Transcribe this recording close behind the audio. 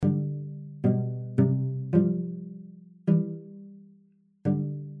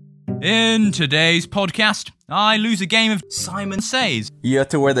In today's podcast, I lose a game of Simon Says. You have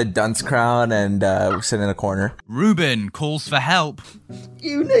to wear the dunce crown and sit in a corner. Ruben calls for help.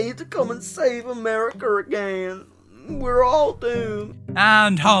 You need to come and save America again. We're all doomed.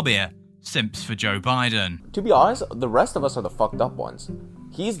 And Harbir simps for Joe Biden. To be honest, the rest of us are the fucked up ones.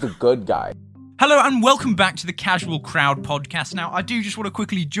 He's the good guy. Hello and welcome back to the Casual Crowd podcast. Now, I do just want to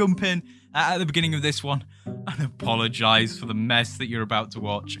quickly jump in at the beginning of this one and apologise for the mess that you're about to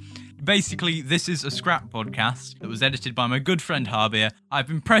watch. Basically, this is a scrap podcast that was edited by my good friend Harbir. I've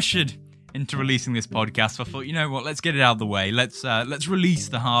been pressured into releasing this podcast, so I thought, you know what, let's get it out of the way. Let's release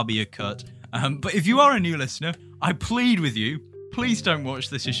the Harbir cut. But if you are a new listener, I plead with you, please don't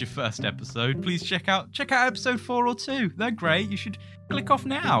watch this as your first episode. Please check out episode 4 or 2. They're great. You should click off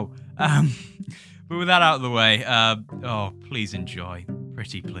now. But with that out of the way, please enjoy.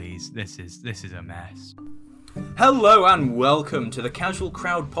 Pretty please. This is a mess. Hello and welcome to the Casual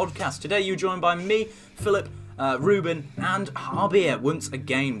Crowd podcast. Today you're joined by me, Philip, Ruben, and Harbir. Once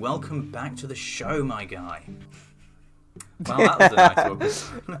again, welcome back to the show, my guy. Well, that was a nice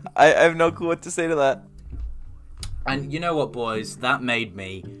one. I have no clue what to say to that. And you know what, boys? That made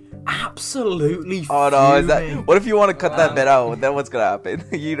me absolutely Oh no, is fuming. that? What if you want to cut that bit out? Then what's gonna happen?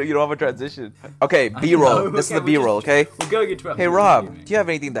 you don't have a transition. Okay, B-roll. This is the B-roll. Okay. We're going into Hey Rob, do you have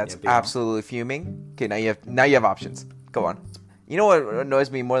anything that's absolutely fuming? Okay, now you have options. Go on. You know what annoys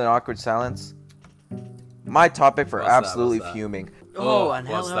me more than awkward silence? My topic for absolutely fuming. And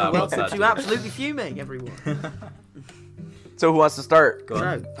hello, welcome to Absolutely Fuming, everyone. So who wants to start? Go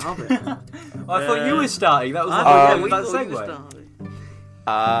on. So, Harbir. I thought you were starting. That was we that thought you were segue.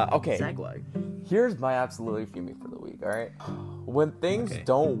 starting. Okay. Segue. Here's my absolutely fuming for the week, alright? When things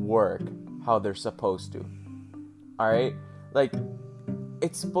don't work how they're supposed to, alright? Like,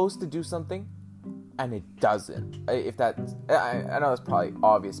 it's supposed to do something, and it doesn't. I know it's probably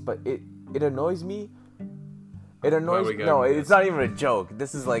obvious, but it annoys me. It annoys me. No, it's not even a joke.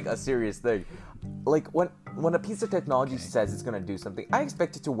 This is like a serious thing. Like, when a piece of technology says it's gonna do something, I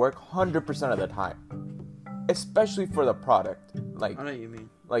expect it to work 100% of the time. Especially for the product. Like, I know what you mean.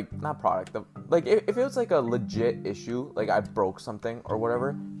 Like, not product. Like, if it was like a legit issue, like I broke something or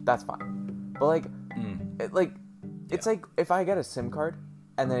whatever, that's fine. But like, it's like if I get a SIM card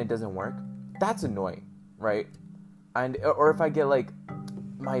and then it doesn't work, that's annoying, right? And or if I get like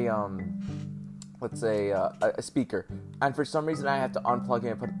my let's say a speaker, and for some reason I have to unplug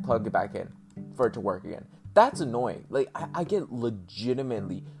it and plug it back in for it to work again. That's annoying. Like, I get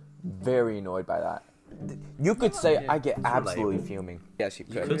legitimately very annoyed by that. You could say I get absolutely fuming. Yes, you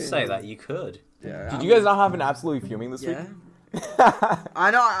could. You could say that. You could. Yeah, Did you guys not have an absolutely fuming this week?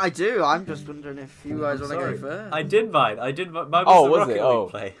 I know, I do. I'm just wondering if you guys want to go first. I did mine. Mine was Oh, the was Rocket it? League Oh.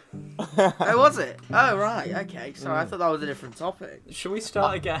 play. Oh, was it? Oh, right. Okay. Sorry, I thought that was a different topic. Shall we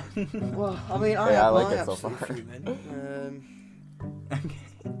start again? Well, I mean, I Yeah, I have like my it so absolute far. fuming.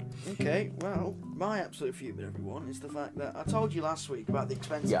 Okay, well, my absolute fuming, everyone, is the fact that I told you last week about the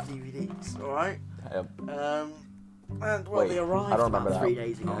expensive DVDs, alright? And, well, Wait, they I arrived don't about remember 3 that.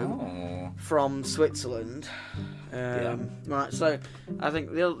 days ago Oh. from Switzerland. Right, so I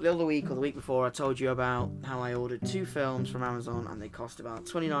think the other week or the week before I told you about how I ordered 2 films from Amazon and they cost about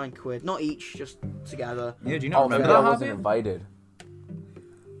 29 quid, not each, just together. Yeah, do you not remember maybe I that, wasn't Harbir? invited.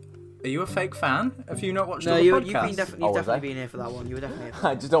 Are you a fake fan? Have you not watched No, all the you've podcasts? definitely been here for that one. You were definitely here for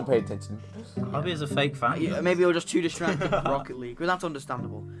I just don't pay attention. Harbir's a fake fan. maybe you're just too distracted with Rocket League, but that's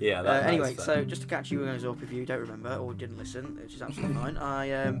understandable. Yeah, that's anyway, fair. so just to catch you guys up if you don't remember or didn't listen, which is absolutely fine,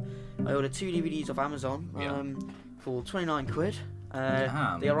 I ordered 2 DVDs off Amazon for 29 quid.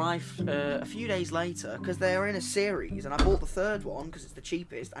 They arrived a few days later because they are in a series, and I bought the 3rd one because it's the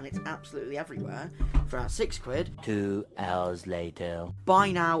cheapest and it's absolutely everywhere for about 6 quid. 2 hours later.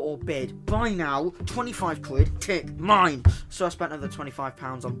 Buy now or bid. Buy now, 25 quid, tick, mine. So I spent another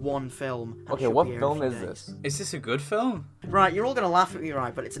 £25 on one film. and it Okay, should what be here in a film few is days. this? Is this a good film? Right, you're all going to laugh at me,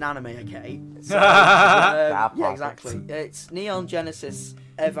 right, but it's an anime, okay? So, yeah, exactly. It's Neon Genesis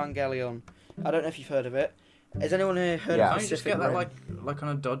Evangelion. I don't know if you've heard of it. Has anyone here heard of Can't you just Pacific get that Rim? like on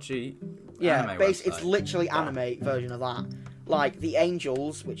a dodgy Yeah, anime it's website? literally anime version of that. Like the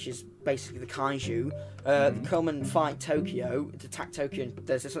angels, which is basically the kaiju, they come and fight Tokyo, to attack Tokyo. And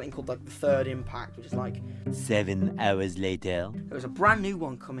there's something called like the 3rd impact, which is like 7 hours later. there's a brand new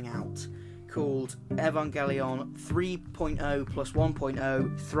one coming out called Evangelion 3.0 plus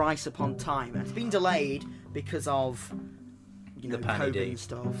 1.0 Thrice Upon Time, and it's been delayed because of The COVID Panny D. and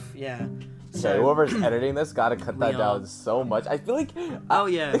stuff. Yeah. Okay, whoever's editing this gotta cut that down so much. I feel like. Oh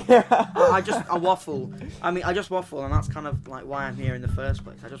yeah. I waffle. I just waffle, and that's kind of like why I'm here in the first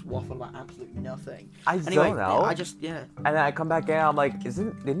place. I just waffle about absolutely nothing. Anyway, don't know. Yeah. And then I come back in, I'm like,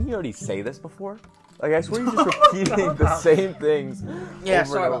 didn't you already say this before? Like, I swear you're just repeating the same things. Yeah, over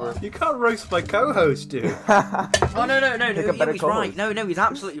sorry and about over. that. You can't roast my co-host, dude. Oh no, Pick a better he's right. co-host. No, he's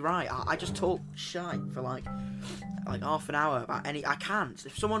absolutely right. I just talk shite for like half an hour about any. I can't.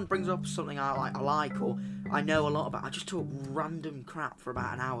 If someone brings up something I like or I know a lot about, I just talk random crap for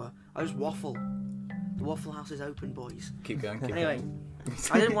about an hour. I just waffle. The Waffle House is open, boys. Keep going. Anyway,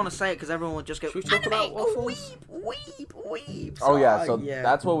 I didn't want to say it because everyone would just go. Should we talk about waffles? Weep. Oh yeah, so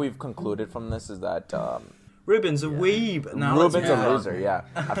that's what we've concluded from this is that Ruben's a weeb. Now Ruben's a loser. Yeah,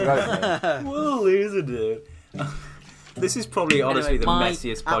 I forgot his name. What a loser, dude. This is probably honestly the my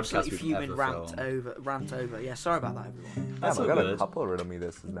messiest podcast absolutely we've fuming ever filmed. rant over. Yeah, sorry about that, everyone. That's Yeah, all I got good. a couple of riddle me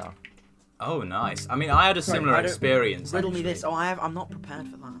this now. Oh, nice. I mean, I had a similar experience. Riddle me actually. this. Oh, I'm not prepared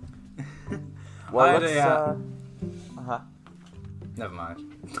for that. Well, had let's. Never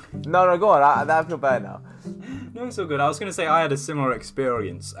mind. No, go on. I feel bad now. No, it's all good. I was going to say I had a similar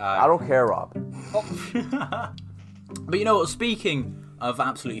experience. I don't care, Rob. But you know what? Speaking of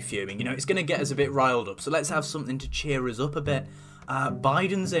absolutely fuming, it's going to get us a bit riled up. So let's have something to cheer us up a bit.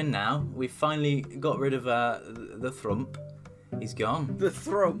 Biden's in now. We've finally got rid of the Trump. He's gone. The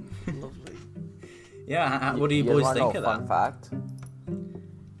Trump. Lovely. Yeah, what do you guys boys wanna think know of a fun that? fact?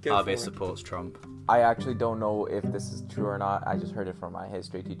 Harbir supports Trump. I actually don't know if this is true or not. I just heard it from my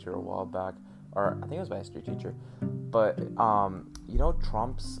history teacher a while back, or I think it was my history teacher. But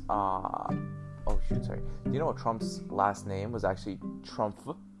Trump's Do you know Trump's last name was actually Trump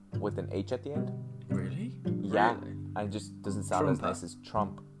with an H at the end? Really? Yeah, Really? and it just doesn't sound as nice as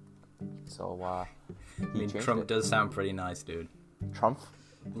Trump. So he changed Trump it. does sound pretty nice, dude. Trump.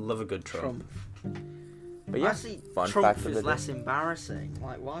 Love a good Trump. But yeah, Actually, fun Trump fact of is the day. less embarrassing.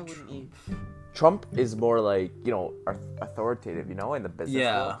 Like, why wouldn't you? Trump is more like, authoritative, in the business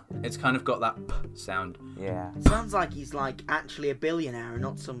Yeah, world. it's kind of got that p sound. Yeah. Sounds like he's like actually a billionaire and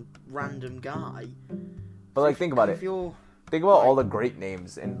not some random guy. But like, think about it. If you're Think about all the great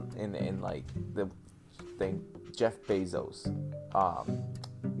names in like the thing. Jeff Bezos,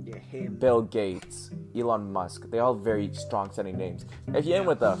 him. Bill Gates, Elon Musk. They all have very strong sounding names. If you end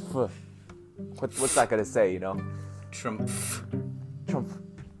with a f, what's that gonna say? Trump. Trump.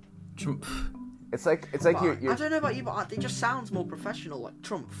 Trump. It's like you're I don't know about you, but it just sounds more professional, like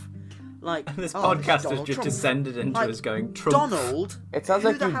Trump. Like This oh, podcast has Donald just Trump. descended into Like, us going Trump. Donald. It sounds who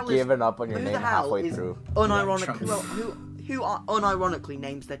like the you've hell is- given up on your who name the hell halfway is through. Unironically, Trump. well, who unironically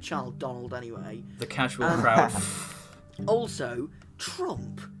names their child Donald anyway. The casual crowd. Also,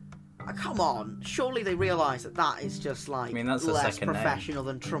 Trump. Come on, surely they realise that is just like that's the less second name. professional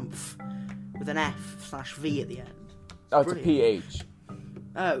than Trump with an F/V at the end. Oh, it's a Brilliant. PH.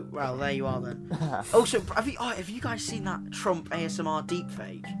 Oh, well, there you are then. Also, have you guys seen that Trump ASMR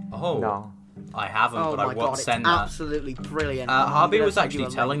deepfake? Oh, No. I haven't, Oh but my I god, would it's send that. absolutely brilliant. Harbir was send actually you a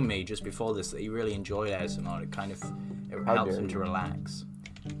link. telling me just before this that he really enjoyed ASMR. It kind of How helps dare him to you. relax.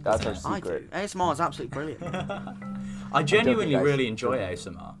 That's our I do. secret. ASMR is absolutely brilliant. I genuinely guys. really enjoy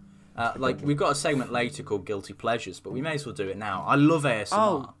ASMR. We've got a segment later called Guilty Pleasures, but we may as well do it now. I love ASMR.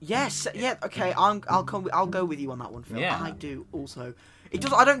 Oh yes, yeah. Okay, I'll go with you on that one, Phil. Yeah. I do also. It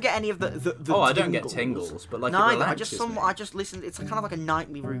does. I don't get any of the Oh, I don't get tingles, but like it neither. relaxes me. I just listen. It's kind of like a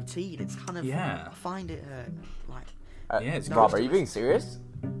nightly routine. It's kind of Yeah. I find it like. Yeah, it's Rob, good. are you being serious?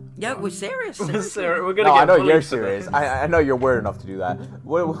 Yeah, we're serious. Sarah, we're gonna No, get I know bullied you're for serious. this. I know you're weird enough to do that.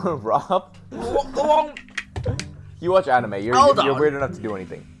 Rob, Go on. you watch anime. You're Hold you're on. weird enough to do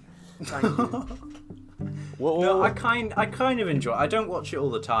anything. Thank you. No, I kind of enjoy. I don't watch it all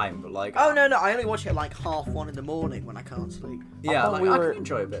the time, but like. Oh no, I only watch it like 1:30 in the morning when I can't sleep. Yeah, thought like, we I were- can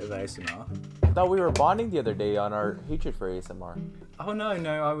enjoy a bit of ASMR. I thought we were bonding the other day on our hatred for ASMR. Oh no,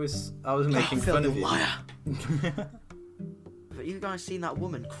 I was making Phil, fun you of you. liar. Have you guys seen that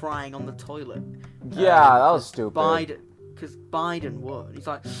woman crying on the toilet? Yeah, that was stupid. Because Biden won. He's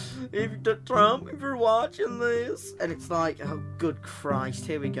like, if Trump, if you're watching this, and it's like, oh, good Christ,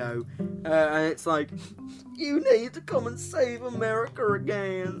 here we go. And it's like, you need to come and save America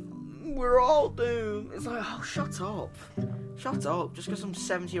again. We're all doomed. It's like, oh, shut up. Shut up. Just because some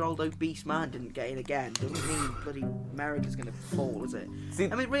 70-year-old obese man didn't get in again doesn't mean bloody America's going to fall, is it? See-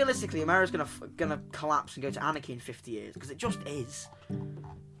 I mean, realistically, America's gonna collapse and go to anarchy in 50 years, because it just is.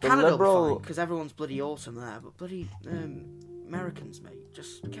 The Canada will liberal- be fine, because everyone's bloody awesome there, but bloody Americans, mate,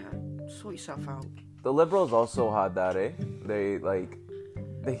 just sort yourself out. The liberals also had that, eh? They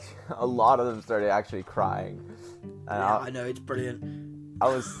a lot of them started actually crying. And Yeah, I know, it's brilliant. I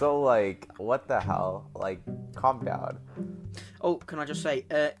was so like, what the hell? Like, calm down. Oh, can I just say,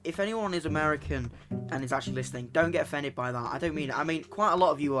 if anyone is American and is actually listening, don't get offended by that. I don't mean it. I mean, quite a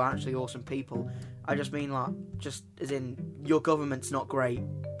lot of you are actually awesome people. I just mean, like, just as in, your government's not great,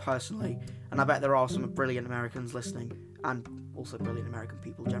 personally. And I bet there are some brilliant Americans listening. And also brilliant American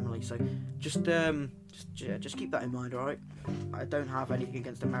people generally. So just keep that in mind, alright? I don't have anything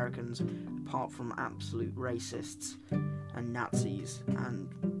against Americans apart from absolute racists and Nazis and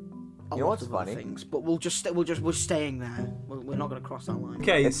a lot of other things. But we're staying there. We're not going to cross that line.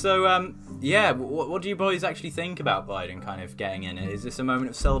 Okay, so yeah, what do you boys actually think about Biden kind of getting in it? Is this a moment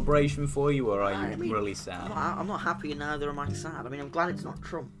of celebration for you, or are you really sad? I'm not happy, and neither am I sad. I mean, I'm glad it's not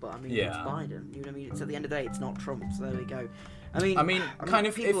Trump, but I mean, it's Biden. You know what I mean? It's at the end of the day, it's not Trump. So there we go. I mean, kind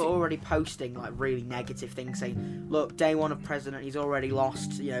of people are already posting like really negative things, saying, "Look, day one of president, he's already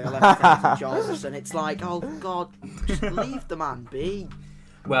lost, 11,000 jobs," and it's like, oh God, just leave the man be.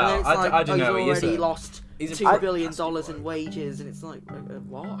 Well, I don't know. He's already lost $2 billion in wages, and it's like,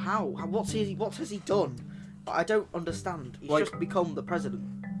 what? How? What has he done? I don't understand. He's just become the president.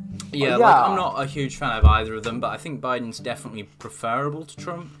 Yeah, like, I'm not a huge fan of either of them, but I think Biden's definitely preferable to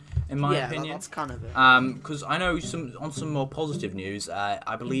Trump, in my opinion. Yeah, that's kind of it. Because I know on some more positive news,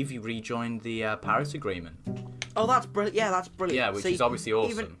 I believe he rejoined the Paris Agreement. Oh, that's brilliant. Yeah, that's brilliant. Yeah, which is obviously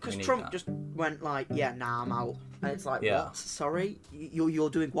awesome. Even because Trump just went like, yeah, nah, I'm out. And it's like, what? Sorry? You're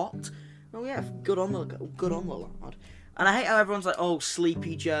doing what? Oh, yeah, good on the lad. And I hate how everyone's like, oh,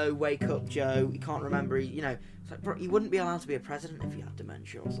 Sleepy Joe, Wake Up Joe, he can't remember, it's like, bro, you wouldn't be allowed to be a president if you had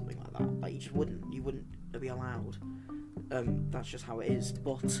dementia or something like that. Like, you wouldn't be allowed. That's just how it is.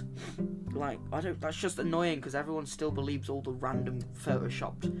 But, like, that's just annoying because everyone still believes all the random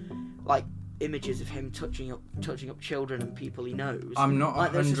photoshopped, like, images of him touching up children and people he knows. I'm not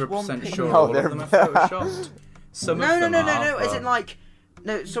 100% sure all of them are photoshopped. Some of them are. No. Is it like...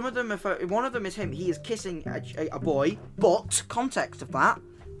 No, some of them are... One of them is him. He is kissing a boy, but context of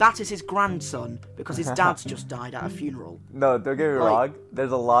that is his grandson because his dad's just died at a funeral. No, don't get me wrong.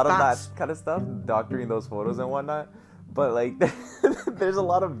 There's a lot of that kind of stuff, doctoring those photos and whatnot. But, like, there's a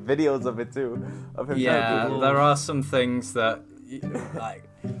lot of videos of it, too. Of him. Yeah, there are some things that... Like...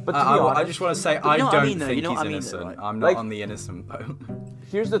 But I just want to say, I don't think he's innocent. Right? I'm not on the innocent boat.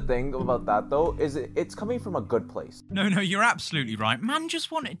 Here's the thing about that, though, is it's coming from a good place. No, you're absolutely right. Man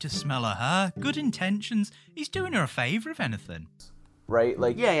just wanted to smell of her. Good intentions. He's doing her a favour, if anything. Right?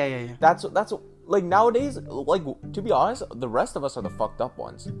 Like, yeah. That's like, nowadays, like, to be honest, the rest of us are the fucked up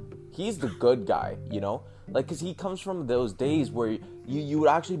ones. He's the good guy, Like, because he comes from those days where you would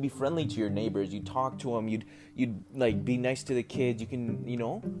actually be friendly to your neighbors. You'd talk to them. You'd like, be nice to the kids. You can,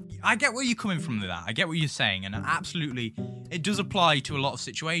 I get where you're coming from with that. I get what you're saying. And absolutely, it does apply to a lot of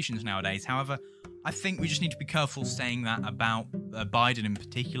situations nowadays. However, I think we just need to be careful saying that about Biden in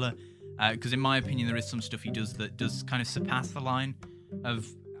particular. Because in my opinion, there is some stuff he does that does kind of surpass the line of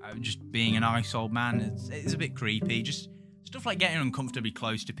just being a nice old man. It's a bit creepy. Just stuff like getting uncomfortably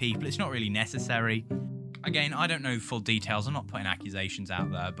close to people. It's not really necessary. Again, I don't know full details. I'm not putting accusations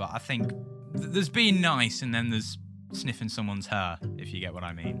out there, but I think there's being nice and then there's sniffing someone's hair, if you get what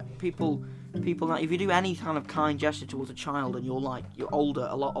I mean. People like, if you do any kind of kind gesture towards a child and you're older,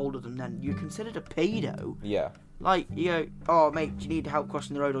 a lot older than them, you're considered a pedo. Yeah. Like, you go, oh mate, do you need help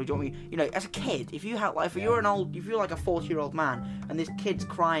crossing the road, or do you want me? As a kid, if you help, like, if you're like a 40-year-old man and this kid's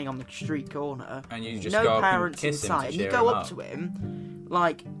crying on the street corner, and you just no go parents up and kiss inside, him to and you cheer go him up to him,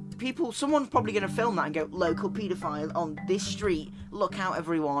 like, someone's probably going to film that and go, local paedophile on this street, look out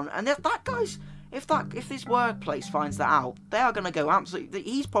everyone, and that guy's, if this workplace finds that out, they are going to go absolutely,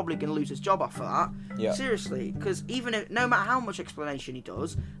 he's probably going to lose his job after that. Yeah. Seriously, because even if, no matter how much explanation he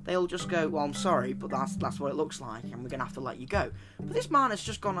does, they'll just go, well, I'm sorry, but that's what it looks like, and we're going to have to let you go. But this man has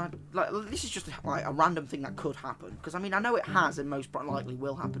just gone, like, this is just like a random thing that could happen, because I mean, I know it has and most likely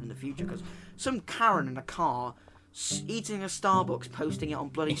will happen in the future, because some Karen in a car eating a Starbucks, posting it on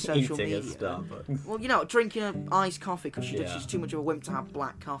bloody social media. Eating a Starbucks. Well, drinking an iced coffee because she's too much of a wimp to have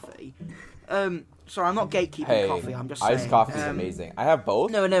black coffee. Sorry, I'm not gatekeeping coffee. I'm just saying. Iced coffee is amazing. I have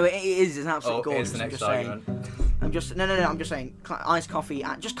both. No, it is. It's absolutely gorgeous. Here's the next argument. I'm just saying. Iced coffee.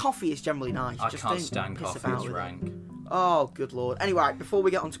 Just coffee is generally nice. I just can't don't stand piss coffee. about It's with rank. it. Oh, good lord. Anyway, before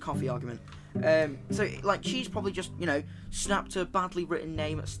we get onto coffee argument. So, like, she's probably just, snapped her badly written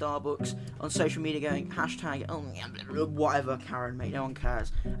name at Starbucks on social media going, hashtag, whatever, Karen, mate, no one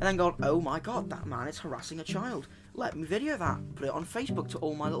cares. And then gone, oh my god, that man is harassing a child. Let me video that. Put it on Facebook to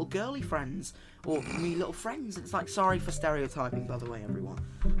all my little girly friends. Or me little friends. It's like, sorry for stereotyping, by the way, everyone.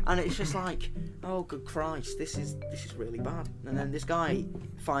 And it's just like, oh, good Christ, this is really bad. And then this guy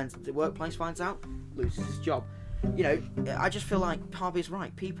the workplace finds out, loses his job. you know, I just feel like Harvey's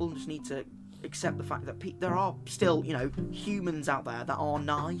right. People just need to accept the fact that there are still, you know, humans out there that are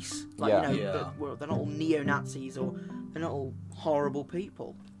nice. Like, you know, they're not all neo-Nazis or they're not all horrible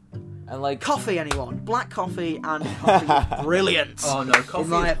people. And like coffee, anyone? Black coffee and coffee is brilliant. Oh no,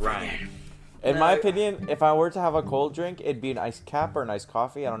 coffee is great. In my opinion, if I were to have a cold drink, it'd be an iced cap or an iced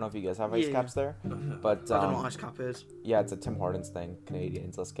coffee. I don't know if you guys have iced caps there, but I don't know what iced cap is. Yeah, it's a Tim Hortons thing.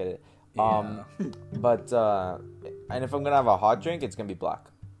 Canadians, let's get it. Yeah. But and if I'm gonna have a hot drink, it's gonna be black.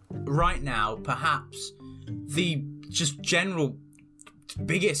 Right now, perhaps the just general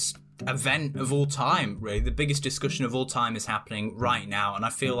biggest event of all time, really, the biggest discussion of all time is happening right now, and I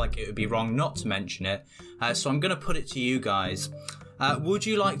feel like it would be wrong not to mention it. So I'm going to put it to you guys. Would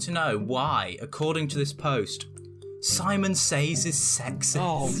you like to know why, according to this post, Simon Says is sexist?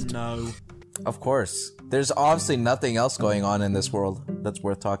 Oh no. Of course. There's obviously nothing else going on in this world that's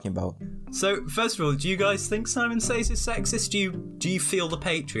worth talking about. So, first of all, do you guys think Simon Says is sexist? Do you feel the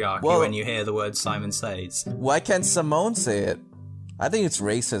patriarchy when you hear the word Simon Says? Why can't Simone say it? I think it's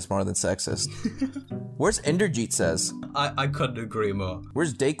racist more than sexist. Where's Inderjeet says? I couldn't agree more.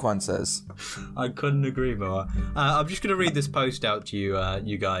 Where's Daquan says? I couldn't agree more. I'm just going to read this post out to you,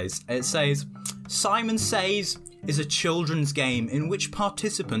 you guys. It says, Simon Says is a children's game in which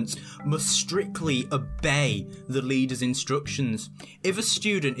participants must strictly obey the leader's instructions. If a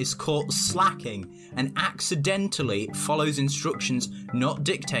student is caught slacking and accidentally follows instructions not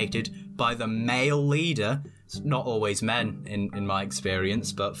dictated by the male leader, it's not always men in my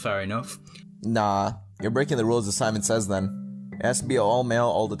experience, but fair enough. Nah, you're breaking the rules of Simon Says then. It has to be all male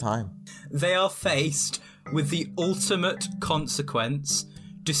all the time. They are faced with the ultimate consequence,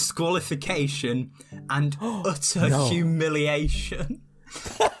 disqualification, and utter humiliation.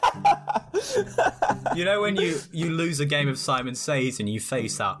 You know when you lose a game of Simon Says and you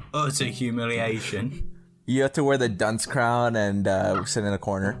face that utter humiliation? You have to wear the dunce crown and sit in a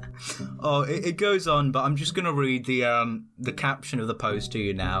corner. Oh, it goes on, but I'm just going to read the caption of the post to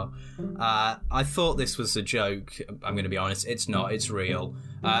you now. I thought this was a joke. I'm going to be honest. It's not. It's real.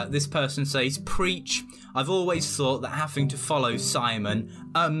 This person says, Preach. I've always thought that having to follow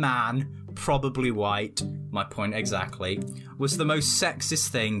Simon, a man, probably white, my point exactly, was the most sexist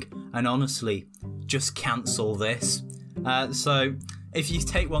thing. And honestly, just cancel this. So, if you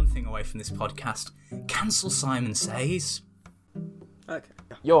take one thing away from this podcast, cancel Simon Says. Okay.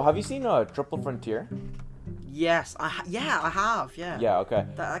 Yo, have you seen Triple Frontier? Yes, I have. Yeah. Yeah. Okay.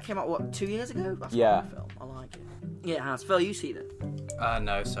 That came out 2 years ago. That's Yeah. a good film. I like it. Yeah, it has. Phil, you seen it?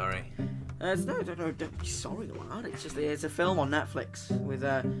 No, sorry. No, don't be sorry about it. It's a film on Netflix with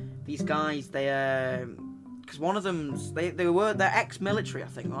these guys. Because one of them's they're ex-military, I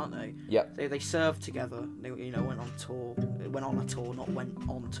think, aren't they? Yeah. They served together. They went on tour. Went on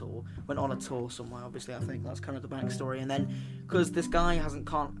a tour somewhere. Obviously, I think that's kind of the backstory. And then because this guy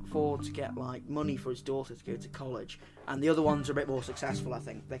can't afford to get like money for his daughter to go to college, and the other ones are a bit more successful, I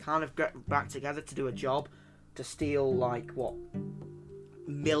think they kind of get back together to do a job to steal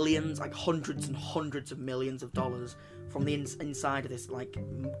millions, like hundreds and hundreds of millions of dollars from the inside of this like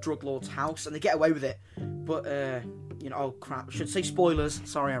drug lord's house, and they get away with it. But oh crap! Should say spoilers.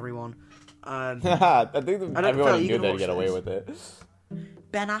 Sorry, everyone. I think everyone knew they'd get away with it.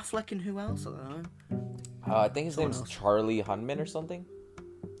 Ben Affleck and who else? I don't know. I think his name's Charlie Hunman or something.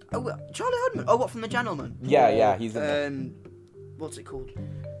 Oh, Charlie Hunman. Oh, what, from The Gentleman? Yeah, he's in there. What's it called?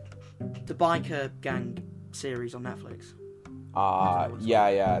 The biker gang series on Netflix.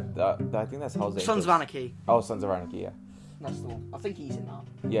 Yeah. I think that's Hell's Angels. Sons of Anarchy. Oh, Sons of Anarchy, yeah. That's the one. I think he's in that.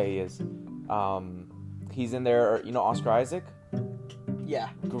 Yeah, he is. He's in there. You know Oscar Isaac? Yeah.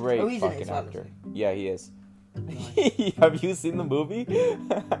 Great he's fucking in it as well, actor. isn't Yeah, he is. Nice. Have you seen the movie?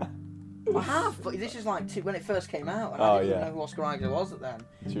 I have, but this is like when it first came out, and I didn't even know who Oscar Isaac was at then.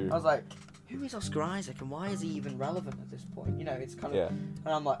 True. I was like, who is Oscar Isaac, and why is he even relevant at this point? You know, it's kind of. Yeah. And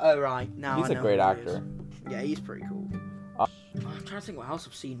I'm like, oh right, now He's I know a great who he actor. is. Yeah, he's pretty cool. I'm trying to think what else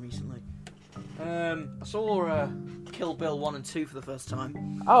I've seen recently. I saw Kill Bill 1 and 2 for the first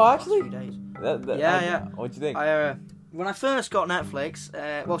time. Oh, actually? Last few days. Yeah. What'd you think? When I first got Netflix,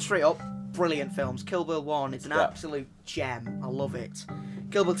 straight up, brilliant films. Kill Bill 1 is an absolute gem. I love it.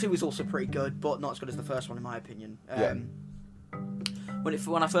 Kill Bill 2 is also pretty good, but not as good as the first one, in my opinion. When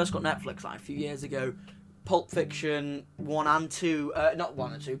I first got Netflix, like a few years ago, Pulp Fiction 1 and 2, not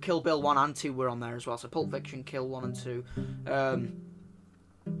 1 and 2, Kill Bill 1 and 2 were on there as well. So Pulp Fiction, Kill 1 and 2.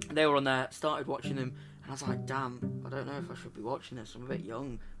 They were on there, started watching them, and I was like, damn, I don't know if I should be watching this. I'm a bit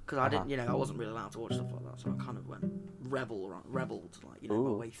young. Because I didn't, I wasn't really allowed to watch stuff like that, so I kind of went rebelled, like,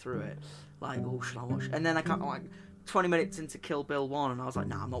 my way through it. Like, oh, should I watch? And then I kind of like 20 minutes into Kill Bill 1, and I was like,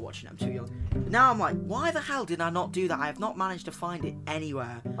 nah, I'm not watching it, I'm too young. But now I'm like, why the hell did I not do that? I have not managed to find it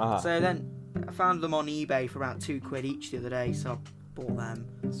anywhere. So then I found them on eBay for about £2 each the other day, so I bought them.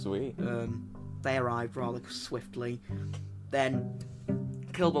 Sweet. They arrived rather swiftly. Then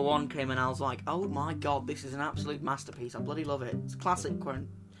Kill Bill 1 came, and I was like, oh my god, this is an absolute masterpiece. I bloody love it. It's classic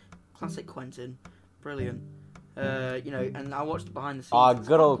Quentin. Brilliant. And I watched it behind the scenes.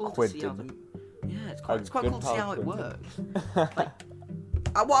 Good old Quentin. It's quite cool to see how it works.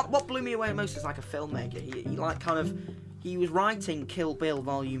 What blew me away most is like a filmmaker. He was writing Kill Bill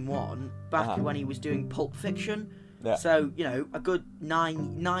Volume 1 back when he was doing Pulp Fiction. Yeah. So, a good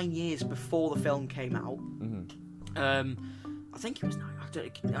nine years before the film came out. I think it was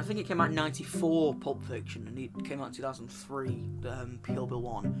I think it came out in 94, Pulp Fiction, and it came out in 2003, Kill Bill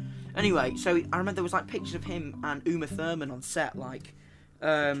 1. Anyway, so I remember there was like pictures of him and Uma Thurman on set, like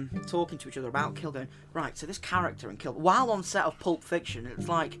talking to each other about Kill, going, right, so this character in Kill, while on set of Pulp Fiction, it's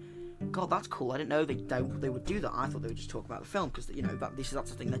like, God, that's cool. I didn't know they would do that. I thought they would just talk about the film because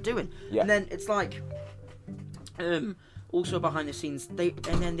that's the thing they're doing. Yeah. And then it's like, also behind the scenes, they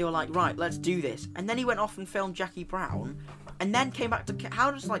were like, right, let's do this. And then he went off and filmed Jackie Brown, and then came back to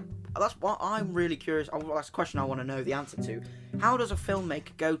that's what I'm really curious. That's a question I want to know the answer to. How does a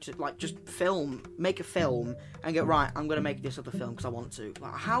filmmaker go to just make a film and go, right, I'm going to make this other film because I want to?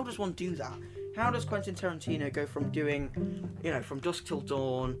 Like, how does one do that? How does Quentin Tarantino go from doing, from Dusk Till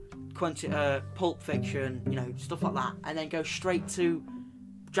Dawn, Pulp Fiction, stuff like that, and then go straight to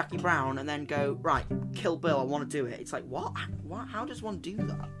Jackie Brown and then go, right, Kill Bill, I want to do it? It's like, what? How does one do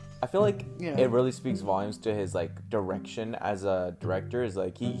that? I feel like it really speaks volumes to his direction as a director. Is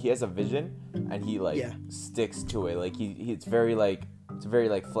like he has a vision and he sticks to it. Like it's a very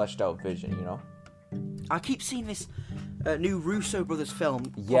fleshed out vision, I keep seeing this new Russo brothers film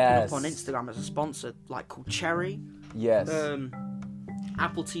popping up on Instagram as a sponsor, called Cherry. Yes.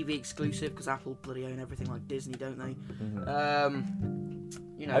 Apple TV exclusive because Apple bloody own everything like Disney, don't they?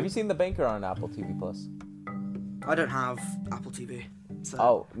 Mm-hmm. Have you seen The Banker on Apple TV Plus? I don't have Apple TV. So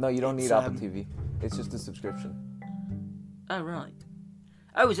oh no, you don't need Apple TV. It's just a subscription. Oh right.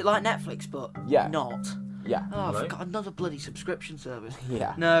 Oh, is it like Netflix but not? Yeah. Oh, I forgot another bloody subscription service.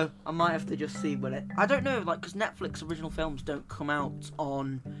 Yeah. No, I might have to just see when it. I don't know, because Netflix original films don't come out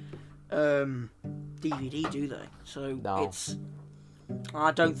on DVD, do they? So it's.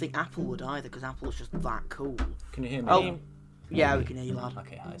 I don't think Apple would either, because Apple's just that cool. Can you hear me? Oh, yeah, we can hear you, lad.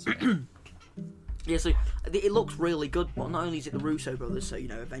 Okay, hi. Yeah, so it looks really good, but not only is it the Russo brothers, so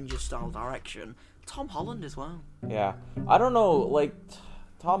Avengers style direction, Tom Holland as well. Yeah, I don't know,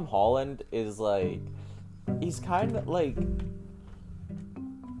 Tom Holland is he's kind of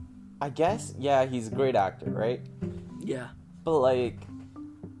I guess, he's a great actor, right? Yeah. But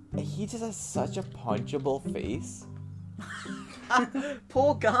he just has such a punchable face.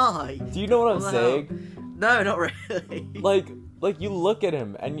 Poor guy. Do you know what I'm saying? No, not really. You look at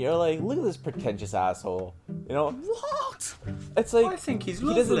him and you're like, look at this pretentious asshole. What? It's I think he's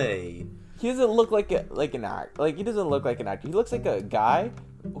lovely. He doesn't look like an actor. He doesn't look like an actor. He looks like a guy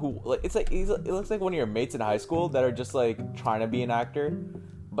who it looks like one of your mates in high school that are just trying to be an actor,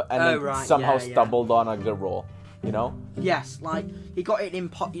 somehow stumbled on a good role. Yes, he got it in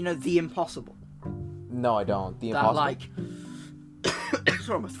The Impossible. No, I don't. The Impossible.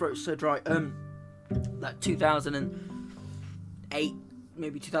 Sorry, my throat's so dry. 2008,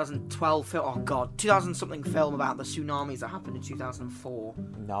 maybe 2012 film. Oh god, 2000 something film about the tsunamis that happened in 2004.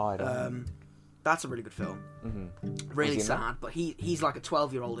 No, I don't. That's a really good film. Mm-hmm. Really sad, but he's like a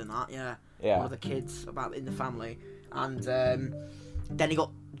 12-year-old in that. Yeah. One of the kids in the family, and then I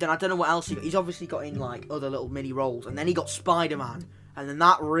don't know what else he got. He's obviously got in other little mini roles, and then he got Spider-Man, and then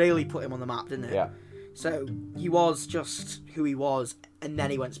that really put him on the map, didn't it? Yeah. So he was just who he was, and then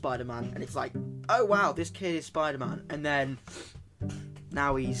he went Spider-Man, and it's like, oh wow, this kid is Spider-Man, and then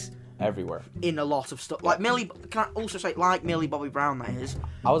now he's everywhere in a lot of stuff. Millie, can I also say Millie Bobby Brown? That is.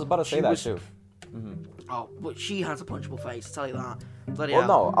 I was about to say that too. Mm-hmm. Oh, but she has a punchable face. I'll tell you that. Bloody well,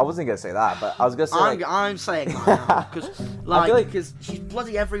 hell. no, I wasn't gonna say that, but I was gonna say I'm saying that now because she's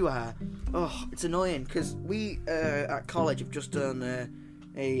bloody everywhere. Oh, it's annoying because we at college have just done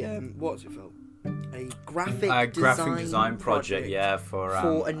what's it called? A graphic design project, for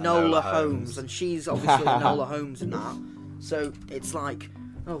Enola Holmes, and she's obviously Enola Holmes in that. So it's oh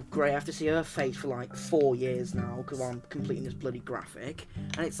great, I have to see her face for 4 years now because I'm completing this bloody graphic,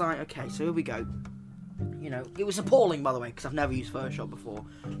 and it's okay, so here we go. It was appalling, by the way, because I've never used Photoshop before,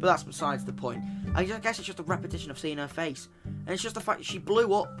 but that's besides the point. I guess it's just a repetition of seeing her face, and it's just the fact that she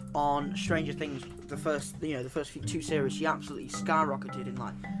blew up on Stranger Things, the first 2 series. She absolutely skyrocketed in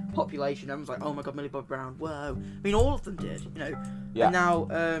population. Everyone's like, oh my god, Millie Bobby Brown, whoa. I mean, all of them did, you know. Yeah. And now,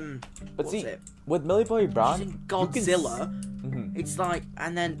 but what's see, it? with Millie Bobby Brown, She's in Godzilla. It's like,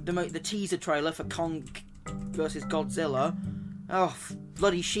 and then the teaser trailer for Kong versus Godzilla. Oh,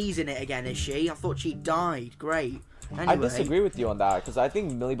 bloody, she's in it again, is she? I thought she died. Great. Anyway. I disagree with you on that because I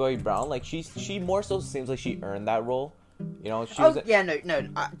think Millie Bobby Brown, like she more so seems like she earned that role. You know, she was. Yeah, no.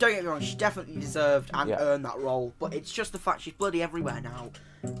 Don't get me wrong. She definitely deserved and Yeah. earned that role. But it's just the fact she's bloody everywhere now.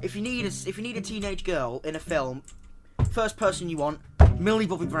 If you need a teenage girl in a film, first person you want, Millie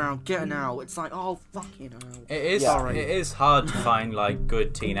Bobby Brown, get her now. It's like, oh fucking hell. It is. Sorry. It is hard to find like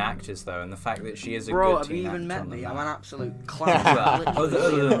good teen actors though, and the fact that she is a Bro, good have teen you actor. even met on the me? map. I'm an absolute clown. Well, other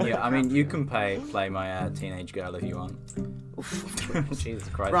than you, Literally. I mean, you can play my teenage girl if you want. Jesus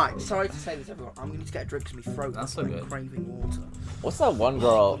Christ. Right, sorry to say this, everyone. I'm going to get a drink because my throat. That's so I'm good. craving water. What's that one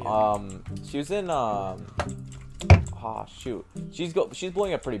girl? She was in shoot. She's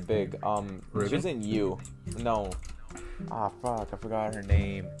blowing up pretty big. She was in You. No. Fuck, I forgot her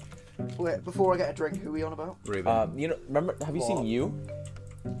name. Wait, before I get a drink, who are we on about? Ruben. You know, remember? Have you seen What? You?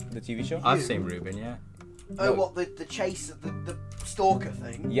 The TV show? I've seen Ruben, yeah. Oh, No. what, the chase, the stalker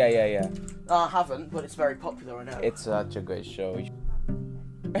thing? Yeah. I haven't, but it's very popular, I know. It's such a great show.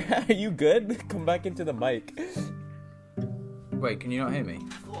 Are you good? Come back into the mic. Wait, can you not hear me?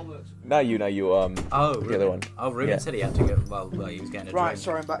 Not you. Oh, the Ruben. other one. Oh, Ruben Yeah. said he had to go. Well, he was getting a Right, drink.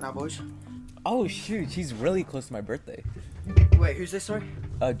 sorry, I'm back now, boys. Oh shoot, she's really close to my birthday. Wait, who's this, sorry?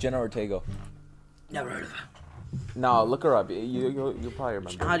 Jenna Ortega. Never heard of her. No, look her up. You'll probably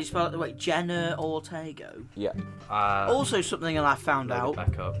remember. How do you spell it? Wait, Jenna Ortega. Yeah. Also, something that I found load it out.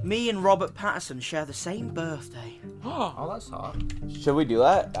 back up. Me and Robert Pattinson share the same birthday. Oh, that's hard. Should we do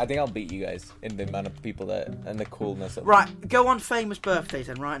that? I think I'll beat you guys in the amount of people that and the coolness of. Right, go on famous birthdays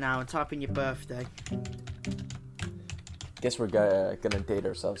then right now and type in your birthday. Guess we're gonna date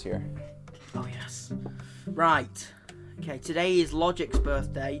ourselves here. Oh yes. Right. Okay, today is Logic's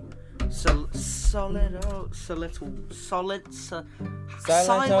birthday. Silent.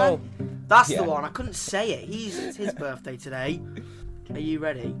 That's Yeah. the one. I couldn't say it. It's his birthday today. Are you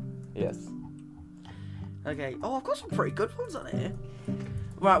ready? Yes. Okay. Oh, I've got some pretty good ones on here.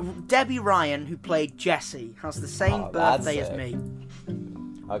 Right, Debbie Ryan, who played Jessie, has the same Oh, that's birthday as sick. me.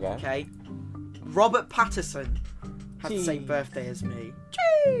 Okay. Okay. Robert Pattinson had the same Jeez. birthday as me.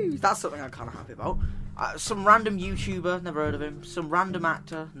 Jeez, that's something I'm kind of happy about. Some random YouTuber, never heard of him. Some random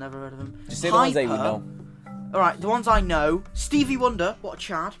actor, never heard of him. Just say the ones that we Hyper. know. All right, the ones I know. Stevie Wonder, what a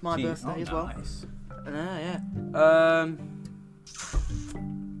Chad, my Jeez. birthday as well. Nice. Yeah.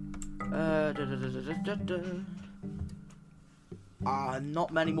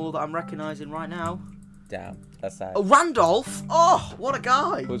 Not many more that I'm recognising right now. Damn, that's sad. Oh, Randolph! Oh, what a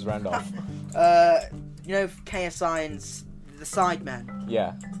guy! Who's Randolph? You know KSI and the Sidemen?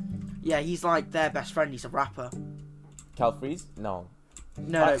 Yeah. Yeah, he's like their best friend. He's a rapper. Cal Freeze? No.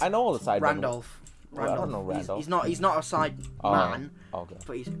 No, I know all the side. Randolph. Well, I don't know Randolph. He's not a side man. Okay.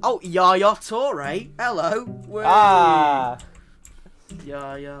 But he's Yaya Toure. Hello. Whey. Ah.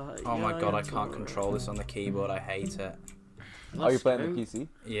 Yaya. Oh my god, I Toure. can't control this on the keyboard. I hate it. Oh, you're Let's playing go. the PC?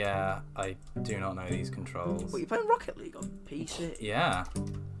 Yeah, I do not know these controls. What, you playing Rocket League on PC? Yeah.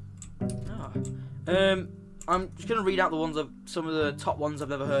 Oh. I'm just gonna read out some of the top ones I've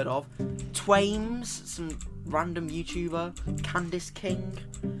never heard of. Twames, some random YouTuber. Candice King.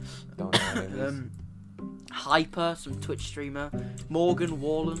 Don't know any of these. Hyper, some Twitch streamer. Morgan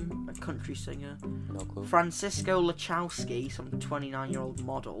Wallen, a country singer. No clue. Francisco Lachowski, some 29-year-old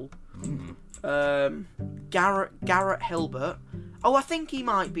model. Mm. Garrett Hilbert. Oh, I think he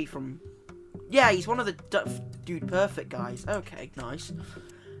might be from. Yeah, he's one of the Dude Perfect guys. Okay, nice.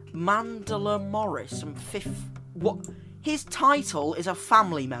 Mandela Morris, some fifth. What? His title is a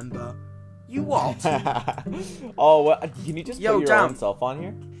family member. You what? Oh, what? Can you just Yo, put your damn. own self on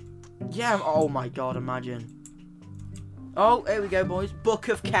here? Yeah. Oh my God, imagine. Oh, here we go, boys. Book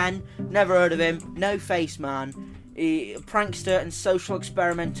of Ken. Never heard of him. No face man. Prankster and social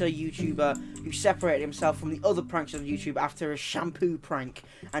experimenter YouTuber who separated himself from the other pranksters on YouTube after a shampoo prank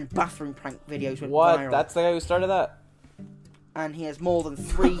and bathroom prank videos went What? viral. That's the guy who started that? And he has more than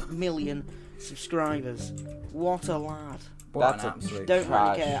 3 million subscribers. What a lad. What That's an a absolute Don't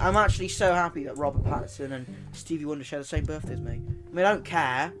trash. really care. I'm actually so happy that Robert Pattinson and Stevie Wonder share the same birthday as me. I mean, I don't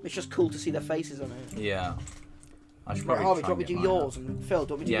care. It's just cool to see their faces on it. Yeah. I should Right, probably Harvey, try do you want me and to do get mine yours? up. And Phil,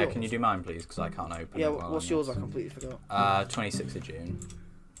 do you want me to do Yeah, yours? can you do mine, please? Because I can't open Yeah, it. while what's I'm yours? I this. completely forgot. 26th of June.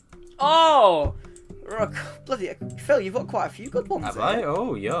 Oh! Bloody Phil, you've got quite a few good ones Have there. I?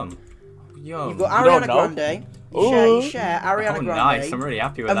 Oh, yum. Yum. You've got You don't Ariana know? Grande. You share Ariana Oh, Grande. nice. I'm really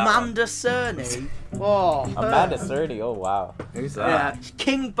happy with Amanda Cerny. Oh, Amanda Cerny. Oh wow. that one. Who's that? yeah.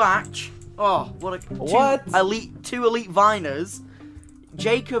 King Batch. Oh, What? Two elite viners.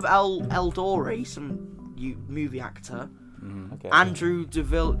 Jacob Eldori, some movie actor. Okay. Andrew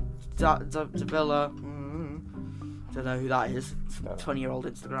Davila. Don't know who that is. 20-year-old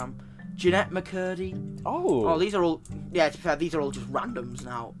Instagram. Jeanette McCurdy. Oh. These are all. Yeah, to be fair, these are all just randoms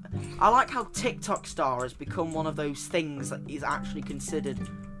now. I like how TikTok star has become one of those things that is actually considered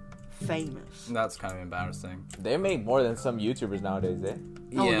famous. That's kind of embarrassing. They make more than some YouTubers nowadays, eh?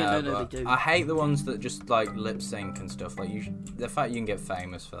 Oh, yeah, no, but they do. I hate the ones that just like lip sync and stuff. Like the fact you can get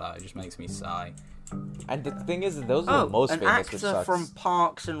famous for that, it just makes me sigh. And the thing is, those are the most an famous, which actor sucks. from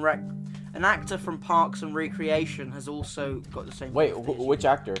Parks and An actor from Parks and Recreation has also got the same. Wait, birthday as which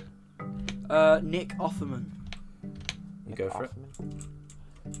actor? Nick Offerman. You go for it.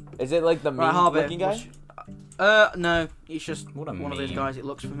 Is it like the Right, mean Harbir, looking guy? No, he's just What a one of those meme. guys. It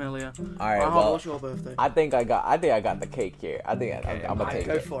looks familiar. All right, Right, Harbir, well, what's your birthday? I think I got the cake here. I think I'm gonna take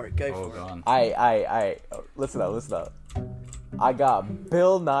Go it. for it. Go Oh, for go it. on. I listen up. I got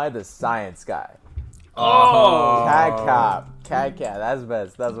Bill Nye the Science Guy. Oh, Cat. That's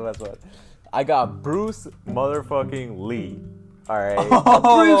best. That's the best one. I got Bruce motherfucking Lee. All right.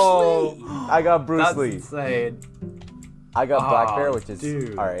 Oh, Bruce Lee. I got Bruce that's Lee. insane. I got Black Oh, Bear, which is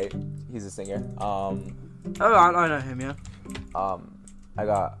dude. all right. He's a singer. Oh, I know him. Yeah. I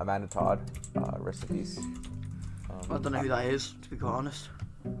got Amanda Todd. Rest in peace. I don't know who that is, to be quite honest.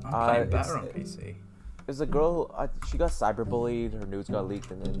 I'm playing it's- better on PC. There's a girl. She got cyberbullied. Her nudes got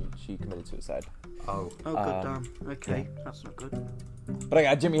leaked, and then she committed suicide. Oh, Oh, good damn. Okay, that's not good. But I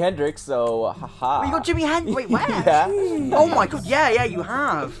got Jimi Hendrix, so haha. Oh, you got Jimi Hendrix? Wait, where? Yeah. Oh my god, yeah, you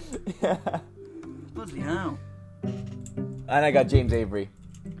have. Yeah. Bloody hell. And I got James Avery.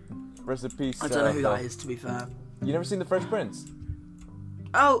 Rest in peace. I don't know who that is, to be fair. You never seen The Fresh Prince?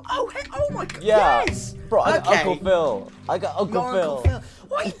 Oh my god, Yeah. yes! Bro, I got Okay. Uncle Phil. I got Uncle Your Phil. Uncle Phil.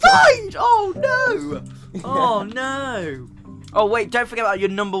 What, he died? Oh no! Oh no! Oh wait, don't forget about your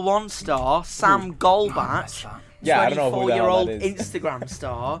number one star, Sam Goldbach. Yeah, I don't know who the hell 24-year-old that is. Instagram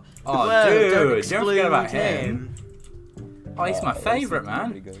star. Oh, Well, dude, don't exclude forget about him. Oh, he's my favourite, Pretty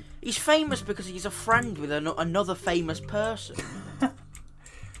man. good. He's famous because he's a friend with another famous person.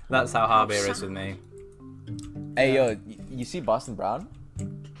 That's how Harbir is with me. Hey, yo, you see Boston Brown?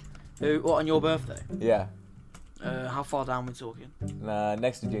 Who? What, on your birthday? Yeah. How far down we talking?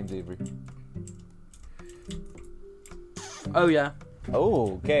 Next to James Avery. Oh yeah.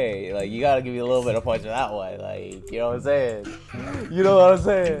 Oh, okay. Like, you gotta give me a little bit of points for that one. Like, you know what I'm saying? You know what I'm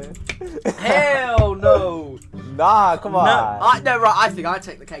saying? Hell no! Nah, come on. No, right. I think I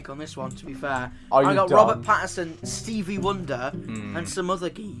take the cake on this one. To be fair, Are I you got dumb? Robert Pattinson, Stevie Wonder, and some other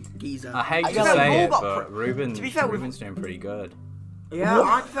geezer. I hate to To be fair, say we've all it, got but Ruben, to be fair, we've- Ruben's doing pretty good. Yeah,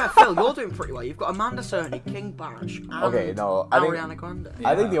 I prefer Phil. You're doing pretty well. You've got Amanda Cerny, King Bash, and Okay, no, I think- Ariana Grande.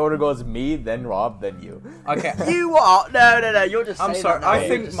 I think the order goes me, then Rob, then you. Okay, You are no. You're just. I'm saying sorry. that now. I You're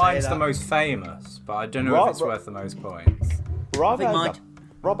think just mine's saying the that. most famous, but I don't know Rob- if it's worth the most points. Rob think has,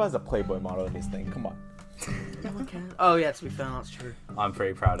 Rob has a Playboy model in his thing. Come on. Okay. Oh yeah, to be fair, that's true. I'm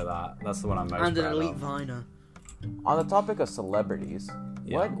pretty proud of that. That's the one I'm most And an proud elite of. viner. On the topic of celebrities,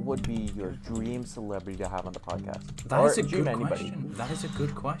 Yeah. what would be your dream celebrity to have on the podcast? That Or is a dream good anybody? question. That is a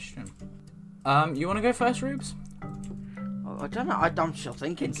good question. You want to go first, Rubes? I don't know. I'm still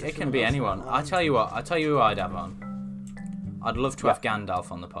thinking. It can be anyone. I tell you what. I tell you who I'd have on. I'd love to have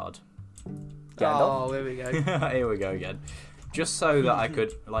Gandalf on the pod. Gandalf? Oh, here we go. Here we go again. Just so that I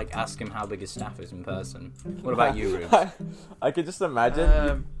could like ask him how big his staff is in person. What about you, Rubes? I could just imagine,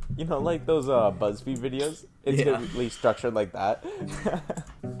 Um, you know, like those BuzzFeed videos. It's Yeah. literally structured like that.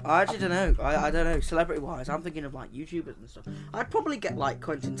 I actually don't know. I don't know. Celebrity-wise, I'm thinking of like YouTubers and stuff. I'd probably get like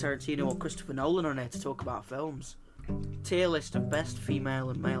Quentin Tarantino or Christopher Nolan on here to talk about films. Tier list of best female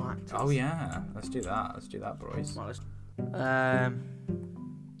and male actors. Oh yeah, let's do that. Let's do that, boys. Well,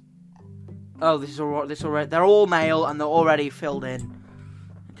 oh, this is all. This already. They're all male and they're already filled in.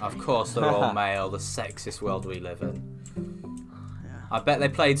 Of course, they're all male. The sexist world we live in. Yeah. I bet they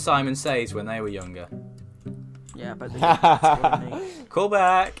played Simon Says when they were younger. Yeah, but they Call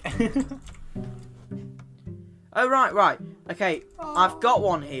back. Oh right. Okay, I've got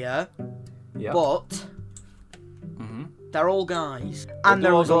one here, Yep. but Mhm. they're all guys, and do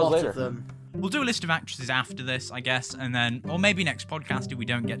there all was a girls lot later. of them. We'll do a list of actresses after this, I guess, and then, or maybe next podcast if we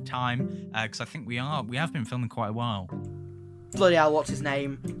don't get time, because I think we have been filming quite a while. Bloody hell, what's his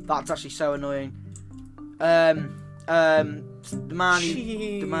name? That's actually so annoying. The man,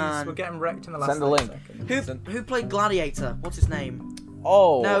 Jeez, the man we're getting wrecked in the last Send the link. second. who played Gladiator. What's his name?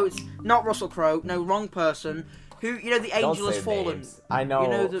 Oh. No, it's not Russell Crowe. No, wrong person. Who, you know, the Don't angel has say fallen. names. I know. You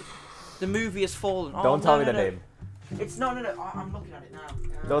know, the movie has fallen. Oh, Don't tell me no, the no. name. It's no. I'm looking at it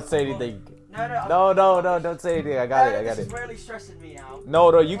now. Don't say anything. No. No, don't say anything. I got it. This is really stressing me now.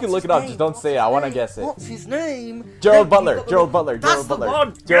 No, you can What's look it his up. name? Just don't What's say it. his I want to name? guess it. What's his name? Gerald No, Butler. you've got the- Gerald Butler. That's Gerald the Butler.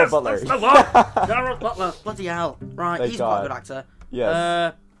 one. Gerald Yes, Butler. that's the one. Gerald Butler. Bloody hell. Right, Thank he's quite a God. good actor.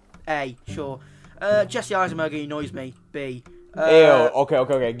 Yes. A, sure. Jesse Eisenberg annoys me. B. Ew.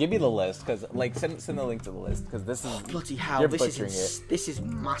 Okay. Give me the list, cause like send the link to the list, cause this is Bloody hell! you're This butchering is this is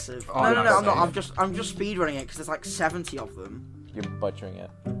massive. Oh, no, that's I'm not. safe. I'm just speedrunning it because there's like 70 of them. You're butchering it.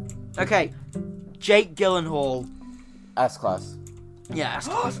 Okay, Jake Gyllenhaal. S-Class. Yeah, that's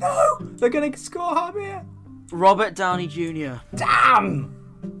Oh class. no! They're gonna score Harbir. Robert Downey Jr. Damn!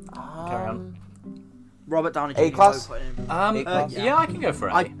 Carry on. Robert Downey Jr. A-class? Vote for him. Yeah. yeah. I can go for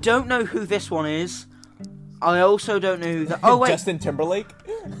A. I don't know who this one is. I also don't know who that. Oh wait, Justin Timberlake?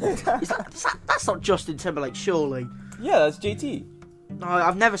 that's not Justin Timberlake, surely. Yeah, that's JT. No,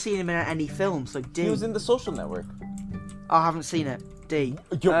 I've never seen him in any film, so D. He was in The Social Network. I haven't seen it. D.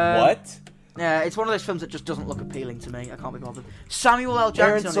 What? Yeah, it's one of those films that just doesn't look appealing to me. I can't be bothered. Samuel L.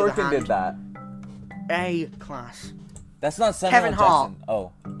 Aaron Jackson, on the Sorkin other did that. A class. That's not Samuel Kevin L. Hart.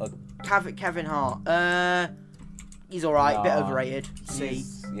 Jackson. Oh. Kevin Hart. He's alright, bit Nah, overrated. C.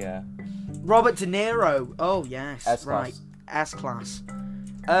 Yeah. Robert De Niro. Oh yes, S-class. right. S class.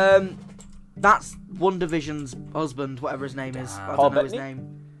 That's One Division's husband, whatever his name is. I Paul don't know his Bettany?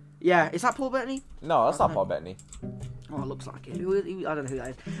 name. Yeah, is that Paul Bettany? No, that's I not don't Paul know. Bettany. Oh, it looks like it. I don't know who that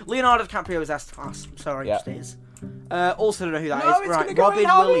is. Leonardo DiCaprio is S class. I'm sorry, Yeah. just is. Also don't know who that No, is. it's Right, gonna go Robin in,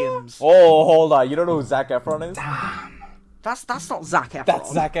 Harbir. Williams. Oh, hold on. You don't know who Zac Efron is? That's not Zac Efron.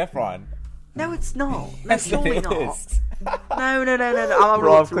 That's Zac Efron. No, it's not. No, Yes, surely it not. is. No. I'm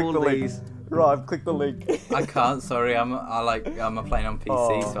Rob, read through click all the of link. these. Rob, click the link. I can't. Sorry, I'm playing on PC,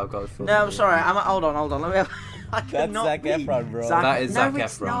 Oh. so I've got. To No, I'm sorry. Hold on. Let me have. I That's cannot Zac be. Efron, bro. That is Zac no,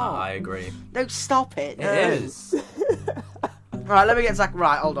 it's Efron. not. I agree. No, stop it. No. It is. Right, let me get Zac.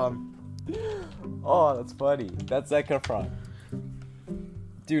 Right, hold on. Oh, that's funny. That's Zac Efron.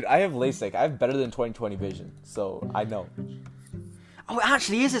 Dude, I have LASIK. I have better than 20/20 vision, so I know. Oh, it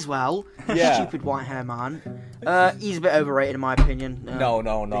actually is as well. Yeah. Stupid white hair man. He's a bit overrated in my opinion. No.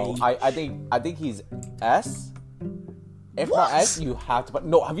 B. I think he's S. If What? not S, you have to. But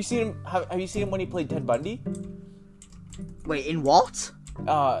no, have you seen him? Have you seen him when he played Ted Bundy? Wait, in what?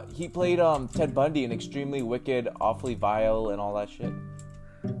 He played Ted Bundy in Extremely Wicked, Awfully Vile, and all that shit.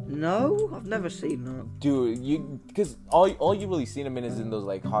 No, I've never seen that. Dude, because all you really seen him in is in those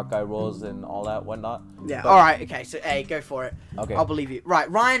like Hawkeye roles and all that whatnot. Yeah. But- All right. Okay. So A, go for it. Okay. I'll believe you. Right.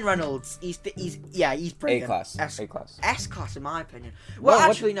 Ryan Reynolds. He's brilliant. A-class. S A-class. S class in my opinion. Well, what-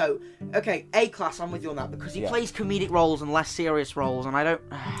 actually no. Okay, A class. I'm with you on that because he Yeah. plays comedic roles and less serious roles, and I don't.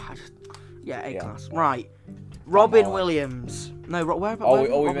 Yeah, A Yeah. class. Right. Robin all- Williams. No, where about? Oh, where we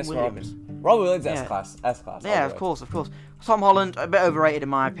Robin missed Williams? Robin. Robin Williams Yeah. S-class. S-class. all Yeah, the of way. course. Tom Holland, a bit overrated in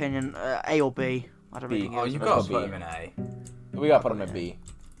my opinion. A or B. I don't B. really. Oh, give you've a got to B. put him in A. We gotta put him in B.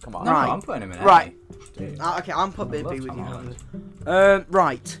 Come on. No, Right. I'm putting him in A. Right. Dude. Okay, I'm putting I B love with Tom you. Holland.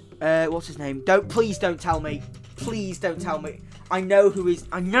 Right. What's his name? Please don't tell me. Please don't tell me. I know who he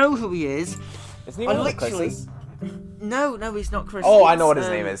is. Isn't he I one of the literally- Chris's? No, he's not Chris. Oh, I It's, know what his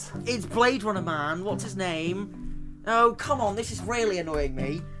name is. It's Blade Runner Man. What's his name? Oh, come on. This is really annoying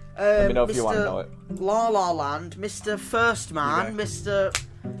me. Let me know if you Mr. want to know it. La La Land, Mr. First Man, Okay. Mr.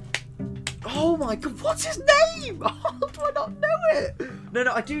 Oh my God, what's his name? How do I not know it?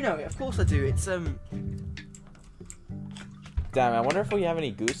 No, I do know it. Of course I do. It's Damn, I wonder if we have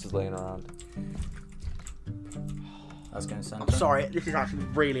any gooses laying around. I was going to send I'm sorry, this is actually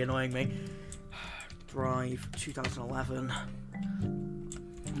really annoying me. Drive 2011.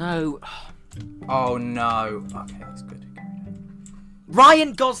 No. Oh no. Okay, that's good.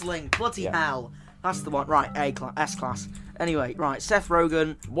 Ryan Gosling. Bloody Yeah. hell. That's the one. Right, A class, S class. Anyway, right, Seth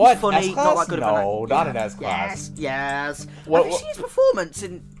Rogen. What? He's funny, S-class? not that good of an No, not an S-class. Yes. What- Have you seen his performance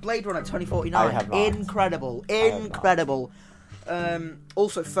in Blade Runner 2049? I have not. Incredible. have not. Incredible.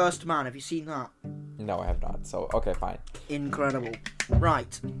 Also, First Man. Have you seen that? No, I have not. So, okay, fine. Incredible.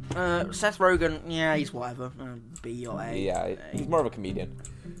 Right. Seth Rogen. Yeah, he's whatever. B or A. Yeah, he's more of a comedian.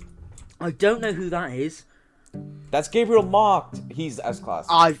 I don't know who that is. That's Gabriel Mocked. He's S-class.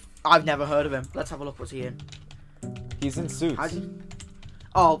 I've never heard of him. Let's have a look. What's he in? He's in Suits.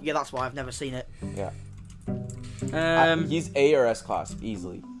 Oh, yeah, that's why I've never seen it. Yeah. Um, He's A or S-class,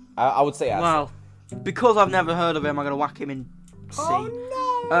 easily. I would say S. well, because I've never heard of him, I'm gonna whack him in C.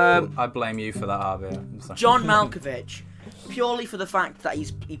 Oh no. I blame you for that, Harbir. I'm sorry. John Malkovich, purely for the fact that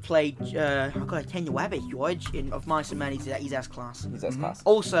he played Kenya Webber, George, in Of Mice and Men. He's S class. He's S-class.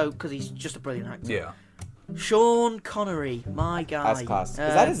 Also, because he's just a brilliant actor. Yeah. Sean Connery, my guy. S-Class. Is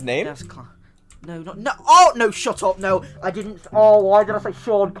that his name? S-Class. No, not no. Oh no! Shut up! No, I didn't. Oh, why did I say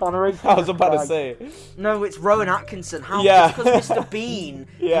Sean Connery? I was about to say. No, it's Rowan Atkinson. How? Yeah. It's because Mr. Bean.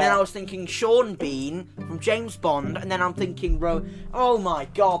 Yeah. And then I was thinking Sean Bean from James Bond, and then I'm thinking Oh my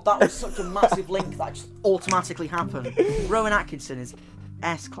God, that was such a massive link that just automatically happened. Rowan Atkinson is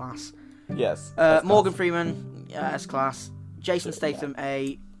S-Class. Yes. Morgan Freeman, S-Class. Jason Statham,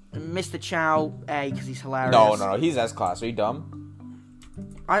 A. Mr. Chow, A, because he's hilarious. No. He's S-Class. Are you dumb?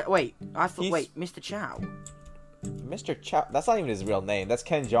 Wait, Mr. Chow. Mr. Chow. That's not even his real name. That's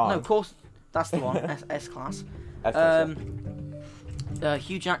Ken Jeong. No, of course, that's the one. S-Class.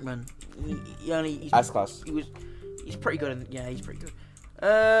 Hugh Jackman. He's S-Class. He's pretty good. He's pretty good.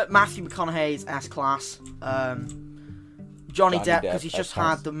 Matthew McConaughey's S-Class. Johnny Depp, because he's just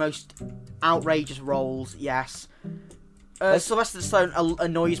S-Class. had the most outrageous roles. Yes. Sylvester Stallone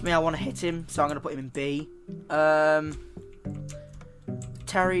annoys me. I want to hit him, so I'm going to put him in B.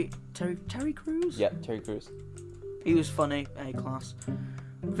 Terry Crews? Yeah, Terry Crews. He was funny, A-Class.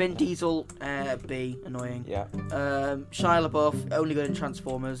 Vin Diesel, B, annoying. Yeah. Shia LaBeouf, only good in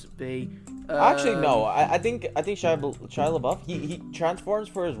Transformers, B. Actually, no. I think Shia LaBeouf, he transforms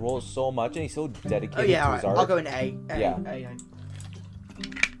for his roles so much, and he's so dedicated to his art. I'll go in A.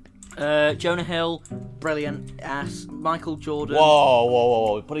 Jonah Hill, brilliant. S. Michael Jordan.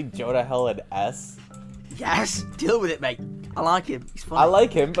 Whoa. Putting Jonah Hill in S? Yes, deal with it, mate. I like him. He's funny. I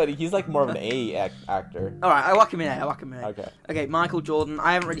like him, but he's like more of an A actor. Alright, I whack him in A. Okay, Michael Jordan.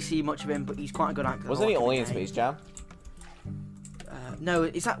 I haven't really seen much of him, but he's quite a good actor. Wasn't he only in Space Jam? No,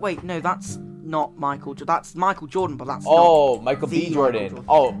 is that... Wait, no, that's not Michael Jordan. That's Michael Jordan, but that's not Michael B. Jordan.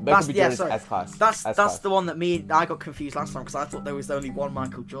 Oh, Michael B. Jordan's sorry. S-Class. That's the one that I got confused last time, because I thought there was only one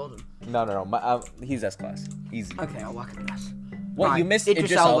Michael Jordan. No. He's S-Class. Easy. Okay, I'll whack him in S. What, right. you missed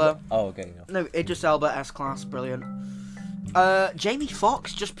Idris Elba. Oh, okay. No, Idris Elba, S-Class, brilliant. Jamie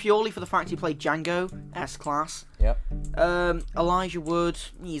Foxx, just purely for the fact he played Django, S-Class. Yep. Elijah Wood,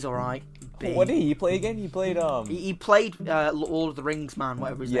 he's alright. What did he play again? He played He played Lord of the Rings man,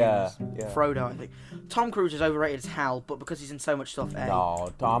 whatever his name is. Yeah. Frodo, I think. Tom Cruise is overrated as hell, but because he's in so much stuff, A.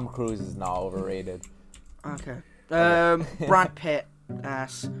 No, Tom Cruise is not overrated. Okay. Brad Pitt,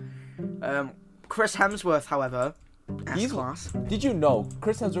 S. Chris Hemsworth, however, S-Class. Did you know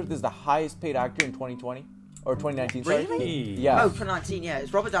Chris Hemsworth is the highest paid actor in 2020? Or 2019, sorry? Really? Yeah. Oh, 2019, yeah.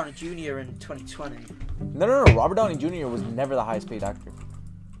 It's Robert Downey Jr. in 2020. No. Robert Downey Jr. was never the highest paid actor.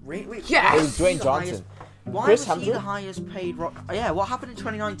 Really? Yes! It was Dwayne Johnson. Why Chris was he Hemsworth? the highest paid rock? Yeah, what happened in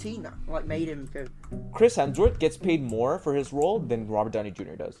 2019 that made him go? Chris Hemsworth gets paid more for his role than Robert Downey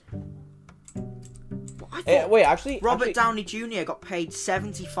Jr. does. I thought wait, actually, Robert Downey Jr. got paid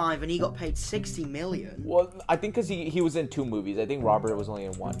 75 and he got paid 60 million. Well, I think because he was in 2 movies. I think Robert was only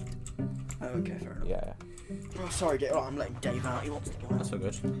in 1. Oh, okay, fair enough. Yeah. Oh, sorry, Dave. I'm letting Dave out. He wants to go. That's all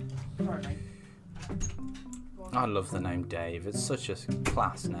good. Sorry, mate. I love the name Dave. It's such a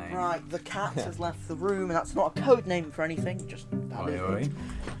class name. Right, the cat has left the room, and that's not a code name for anything. Just Oi.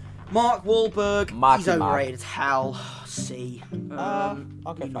 Mark Wahlberg. Marky He's overrated Mark. as hell. C.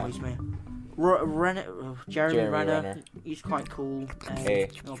 Okay, he annoys fine. me. Jeremy Renner. Renner. He's quite cool. A.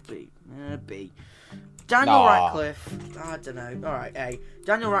 Or B. B. Daniel Nah. Radcliffe. I don't know. All right, A.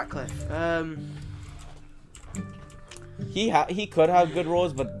 Daniel Radcliffe. He could have good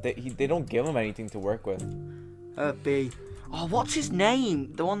roles, but they don't give him anything to work with. B. Oh, what's his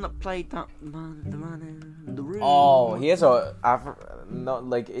name? The one that played that man, the man in the room. Oh, he has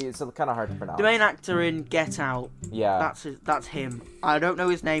it's kind of hard to pronounce. The main actor in Get Out. Yeah. That's him. I don't know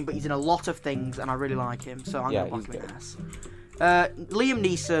his name, but he's in a lot of things, and I really like him. So I'm Yeah, gonna he's whack him in good. S. Liam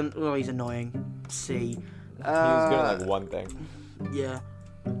Neeson. Oh, he's annoying. C. He was good at like one thing. Yeah.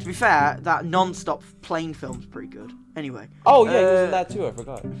 To be fair, that non-stop plane film's pretty good. Anyway. Oh yeah, he was in that too. I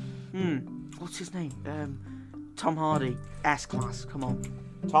forgot. What's his name? Tom Hardy. S-Class. Come on.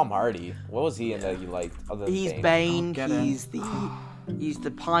 Tom Hardy. What was he in that you liked? Other than He's Bane? Bane. He's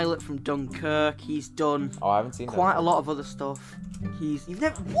the pilot from Dunkirk. He's done Oh, I haven't seen quite that. a lot of other stuff. You've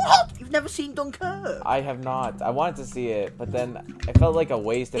never seen Dunkirk? I have not. I wanted to see it, but then it felt like a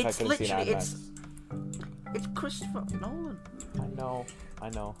waste if I could have seen IMAX. It's Christopher Nolan. I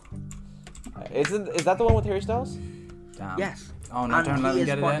know. Is that the one with Harry Styles? Damn. Yes. Oh no! And Don't let he them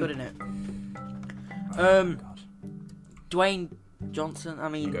is get quite it good in. in it. God. Dwayne Johnson. I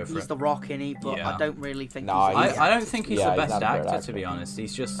mean, Go for he's it. the Rock in it, but Yeah. I don't really think. No, he's I don't think he's Yeah, the he's best not a great actor, to actor. be honest.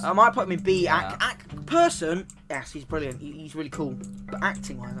 He's just. I might put him in B. Yeah. Person. Yes, he's brilliant. He's really cool. But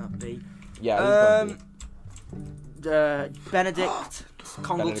acting wise, that'd be. Yeah, he's Benedict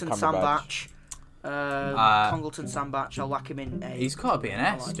Congleton Cumberbatch. Congleton Sandbatch. I'll whack him in A. He's got to be an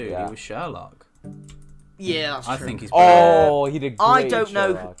S, dude. Yeah. He was Sherlock. Yeah, that's I true. think he's brilliant. Oh, he did great. I don't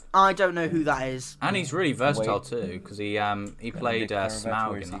know. Sherlock. I don't know who that is. And he's really versatile too, because he played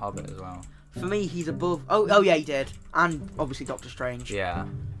Smaug in The Hobbit as well. For me, he's above. Oh yeah, he did, and obviously Doctor Strange. Yeah.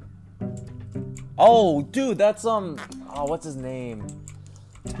 Oh, dude, that's oh, what's his name?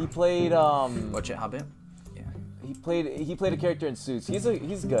 He played Watch it, Harbir. Yeah. he played a character in Suits. He's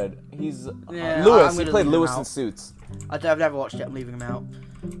good. He's Yeah, Lewis. I'm He gonna played leave him Lewis in out. Suits. I've never watched it. I'm leaving him out.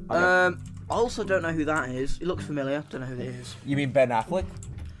 Okay. I also don't know who that is. It looks familiar. Don't know who it is. You mean Ben Affleck?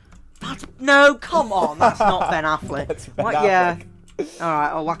 No, come on. That's not Ben Affleck. That's Ben What, Affleck. yeah. All right,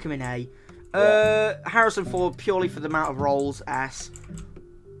 I'll whack him in A. Harrison Ford purely for the amount of roles. S.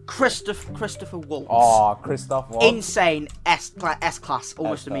 Christopher Waltz. Oh, Christoph Waltz. Insane S class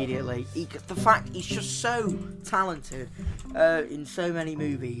almost S-class. immediately. The fact he's just so talented in so many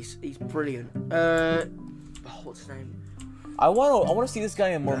movies. He's brilliant. What's his name? I want to see this guy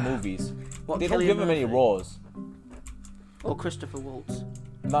in more movies. What, They don't Cillian give him any Murphy? roles. Or Christopher Waltz.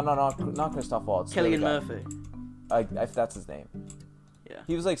 No, not Christoph Waltz. the other Cillian guy. Murphy. If that's his name. Yeah.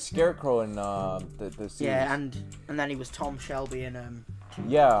 He was like Scarecrow in the series. Yeah, and then he was Tom Shelby in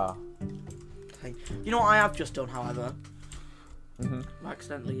Yeah. thing. You know what I have just done, however? Mhm.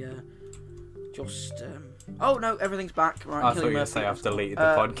 Accidentally just oh no, everything's back. Right, I Cillian thought you were going to Murphy. say I've deleted the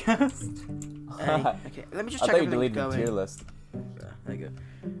podcast. Okay, let me just I check thought you everything's deleted the going. tier list. Yeah, there you go.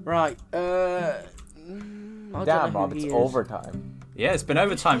 Right, I don't Damn, know Rob, who it's he is. overtime. Yeah, it's been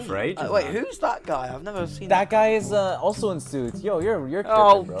overtime for ages. Wait, man. who's that guy? I've never seen That guy is also in Suits. Yo, you're tripping,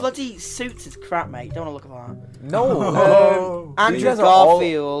 Oh, bro. bloody Suits is crap, mate. Don't want to look at that. No. Andrew These guys are all-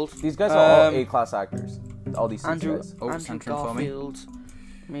 Garfield. These guys are all Um, A-class actors. All these Suits Andrew, guys. Oh, Andrew Central for me. Garfield.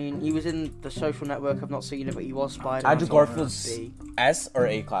 I mean, he was in The Social Network. I've not seen it, but he was Spider. Andrew Garfield's S or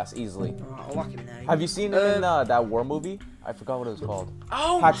A-class easily. I'll whack him in A. Have you seen him in that war movie? I forgot what it was called.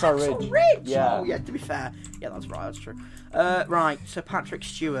 Oh, Hacksaw Hacksaw Ridge. Yeah. Yeah. Oh, yeah. To be fair, yeah, that's right. That's true. Right. So Patrick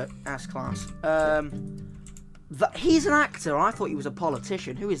Stewart, S class. He's an actor. I thought he was a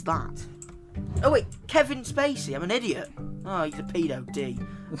politician. Who is that? Oh wait, Kevin Spacey. I'm an idiot. Oh, he's a pedo. D.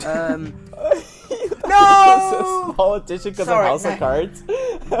 No! Politician because of Sorry, House no. of Cards?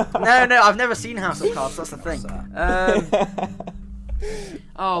 No, I've never seen House of Cards. That's the thing.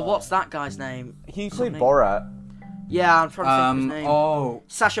 What's that guy's name? He played Something. Borat. Yeah, I'm trying to think of his name. Oh,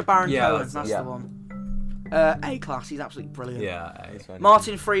 Sacha Baron Yeah, Cohen. that's- That's yeah. the one. A class. He's absolutely brilliant. yeah.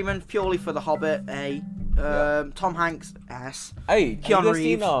 Martin Freeman, purely for The Hobbit. A. Tom Hanks. S. Hey, have Keanu you guys Reeves.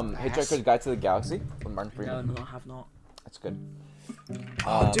 seen Yes. Hitchhiker's Guide to the Galaxy with Martin Freeman? No, I have not. That's good.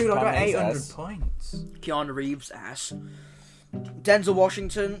 Oh, dude, I Tom got Hanks 800 S. points. Keanu Reeves. S. Denzel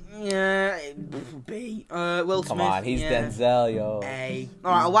Washington. Yeah. B. Will Smith. Come on, he's yeah. Denzel, yo. A.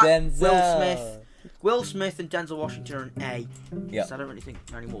 All right, I'll whack Denzel. Will Smith. Will Smith and Denzel Washington are an A. Yeah. So I don't really think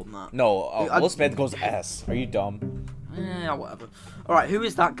any more than that. No, I- Will Smith goes S. Are you dumb? Yeah, whatever. All right, who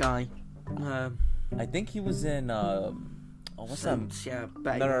is that guy? I think he was in what's that? Suits, yeah,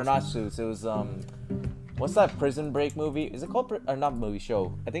 bet he No, was. not Suits. It was what's that Prison Break movie? Is it called or not movie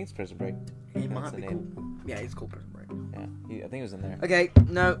show? I think it's Prison Break. It That's might the be name. called. Yeah, it's called Prison Break. Yeah, I think it was in there. Okay,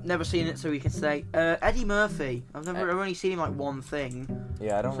 no, never seen it, so we can say Eddie Murphy. I've only seen him like one thing.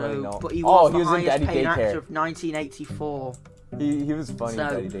 Yeah, I don't So, really know. but he was he the was in highest Daddy paid actor Daycare. of 1984. He was funny So-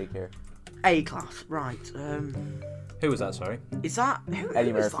 in Daddy Daycare. A class, right? Who was that? Sorry. Is that who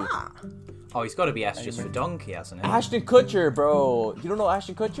Eddie is Murphy. that? Oh, he's got to be S just for donkey, hasn't he? Ashton Kutcher, bro. You don't know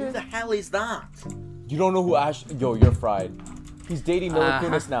Ashton Who Kutcher? the hell is that? You don't know who Ashton? Yo, you're fried. He's dating Mila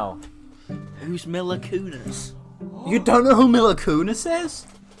Kunis now. Who's Mila Kunis? You don't know who Mila Kunis is?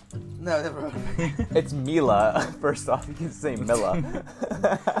 No, never heard. It's Mila. First off, you can say Mila.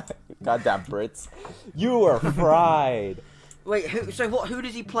 Goddamn Brits. You are fried. Wait, who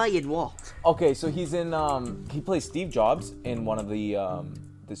does he play in what? Okay, so he's in he plays Steve Jobs in one of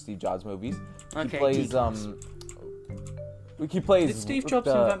the Steve Jobs movies. Okay, he plays D-class. Did plays Steve Jobs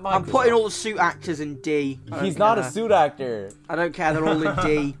the- invent Microsoft? I'm putting all the suit actors in D. I don't He's not a care. suit actor. I don't care, they're all in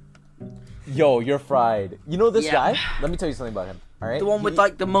D. Yo, you're fried. You know this Yeah. guy? Let me tell you something about him. All right. The one with He-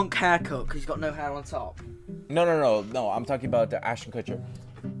 like the monk haircut, because he's got no hair on top. No. I'm talking about Ashton Kutcher.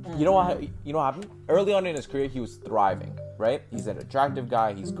 You know what? You know what happened? Early on in his career, he was thriving. Right? He's an attractive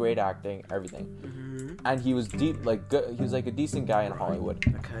guy. He's great acting, everything. And he was deep, like good. He was like a decent guy in Hollywood.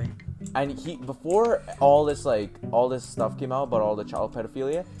 Okay. And he before all this stuff came out about all the child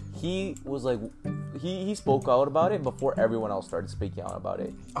pedophilia, he was like he spoke out about it before everyone else started speaking out about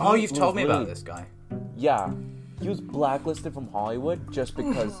it. Oh, He you've was told me about really- this guy. Yeah, he was blacklisted from Hollywood just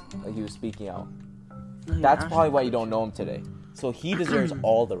because he was speaking out. That's probably why you don't know him today. So he deserves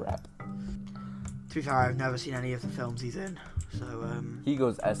all the rep. To be fair, I've never seen any of the films he's in, so He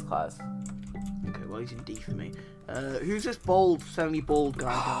goes S class. okay, well, he's in D for me. Who's this semi-bald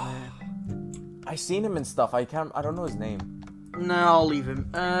guy down here? I seen him and stuff. I don't know his name. No, I'll leave him.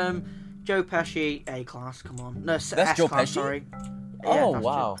 Joe Pesci, A class. Come on. No, That's S Joe class, Pesci? Sorry. Oh, that's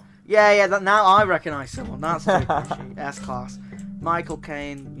wow. Yeah. Now I recognise someone. That's Joe Pesci, S class. Michael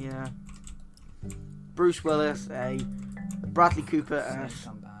Caine, yeah. Bruce Willis, A. Bradley Cooper, S.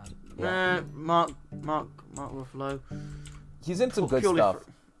 Mark Ruffalo. He's in some good Purely stuff.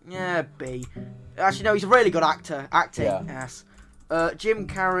 Yeah, B. Actually, no, he's a really good actor. Acting, Yeah. S. Jim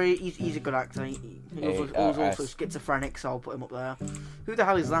Carrey, he's a good actor. He's also S. schizophrenic, so I'll put him up there. Who the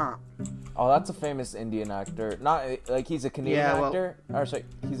hell is that? Oh, that's a famous Indian actor. Not like he's a Canadian actor. Or sorry,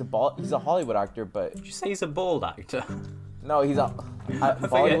 he's a Hollywood actor, but Did you say he's a bald actor? no, he's a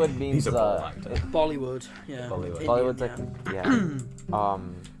Bollywood means he's a bald actor. Bollywood, yeah. Bollywood. Indian, yeah.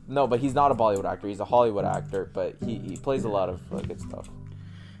 No, but he's not a Bollywood actor. He's a Hollywood actor, but he plays a lot of good stuff.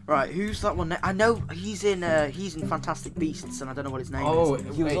 Right, who's that one? I know he's in Fantastic Beasts, and I don't know what his name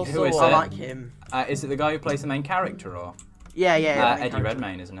is. He was also, who is I it? like him. Is it the guy who plays the main character, or Yeah. Eddie character.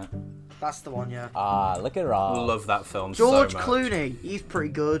 Redmayne, isn't it? That's the one, yeah. look at Rob. Love that film George so much. Clooney, he's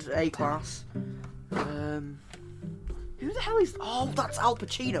pretty good, A class. Who the hell is? Oh, that's Al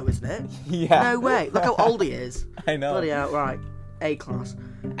Pacino, isn't it? Yeah. No way. Look how old he is. I know. Bloody hell, right. A class.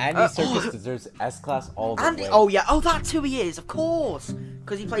 Andy Serkis deserves S class all the way. Oh yeah. Oh, that's who he is, of course.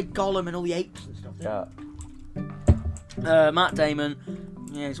 Because he played Gollum and all the apes and stuff. Yeah. Matt Damon.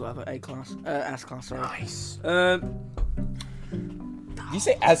 Yeah, he's whatever. A class. S class. Sorry. Nice. You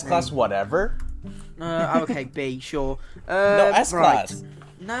say S class whatever? Okay, B, sure. No, S right. class.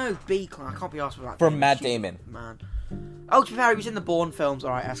 No, B class. I can't be asked for that. From Matt Damon. Man. Oh, to be fair, he was in the Bourne films. All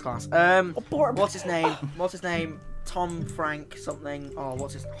right, S class. Bourne. What's his name? Tom Frank something. Oh,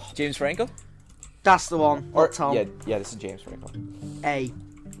 what's his? James Franco? That's the one. Or Tom. Yeah, this is James Franco. A.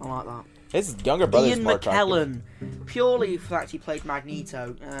 I like that. His younger brother's Ian more attractive. McKellen, purely for the fact he played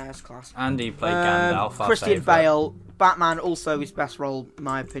Magneto. S class. Andy played Gandalf. our Christian favourite. Bale, Batman, also his best role, in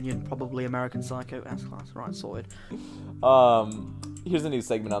my opinion, probably American Psycho. S class. Right, sorted. Here's a new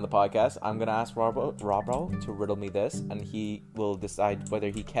segment on the podcast. I'm gonna ask Robbo to riddle me this, and he will decide whether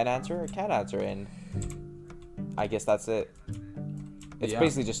he can answer or can't answer. And I guess that's it. It's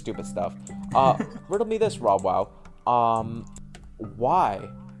basically just stupid stuff. Riddle me this, Rob. Wow. Why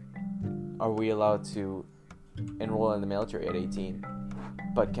are we allowed to enroll in the military at 18,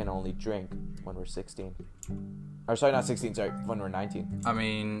 but can only drink when we're 16? Or sorry, not 16. Sorry, when we're 19. I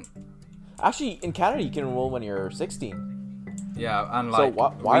mean, actually, in Canada, you can enroll when you're 16. yeah, and So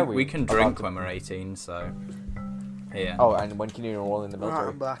like why are we we can drink when we're 18, so yeah. Oh, and when can you enroll in the Right, military?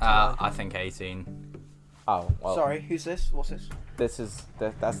 I'm back. I think 18. Oh, well. Sorry, who's this? What's this?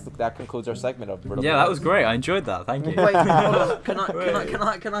 That concludes our segment of riddle. Yeah, that was great. I enjoyed that. Thank you. Wait, hold on.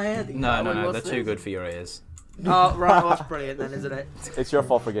 Can I hear these? No, What's they're this? too good for your ears. Oh, right, well, that's brilliant then, isn't it? It's your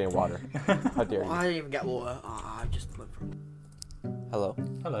fault for getting water. How dare you? I didn't even get water. Oh, I just went from. Hello.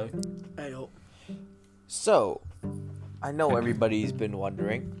 Hello. Hey, up. So, I know everybody's been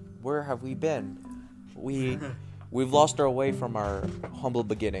wondering, where have we been? We've lost our way from our humble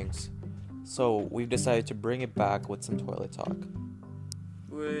beginnings. So, we've decided to bring it back with some toilet talk.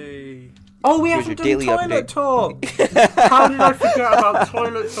 Wait. Oh, we Here's haven't your done daily toilet update. talk. How did I forget about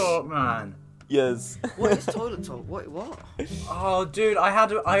toilet talk, man? Yes. What is toilet talk? What? Oh, dude, I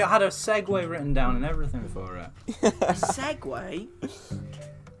had a segue written down and everything for it. A segue?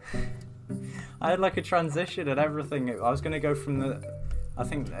 I had like a transition and everything. I was gonna go from I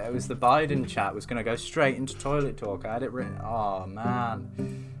think it was the Biden chat was gonna go straight into toilet talk. I had it written. Oh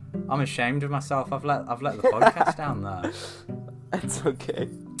man, I'm ashamed of myself. I've let the podcast down there. That's okay.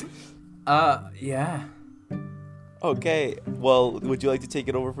 Yeah. Okay. Well, would you like to take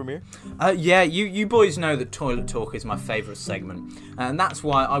it over from here? Yeah, you boys know that Toilet Talk is my favourite segment, and that's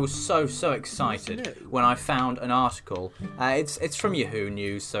why I was so excited when I found an article. It's from Yahoo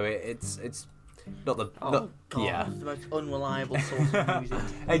News, so it's not the God, yeah. the most unreliable source of news.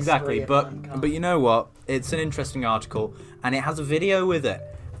 Exactly, but you know what? It's an interesting article, and it has a video with it.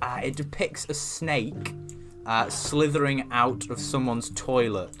 It depicts a snake slithering out of someone's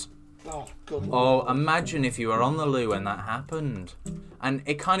toilet. Oh, good Oh, Lord. imagine if you were on the loo when that happened. And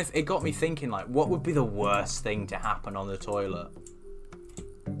it got me thinking, like, what would be the worst thing to happen on the toilet?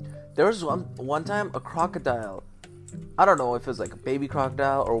 There was one time a crocodile. I don't know if it was like a baby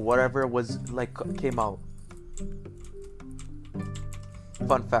crocodile or whatever was like came out.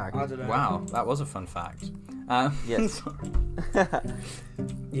 Fun fact. I don't know. Wow, that was a fun fact. Yes.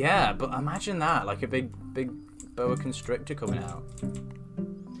 Yeah, but imagine that, like a big boa constrictor coming out.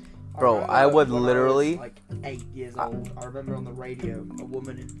 Bro, remember I would when literally- I was, like 8 years old. I remember on the radio, a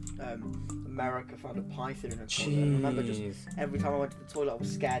woman in America found a python in her toilet. I remember just every time I went to the toilet, I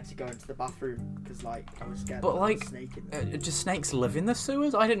was scared to go into the bathroom because like I was scared. But there was like, a snake in there. do snakes live in the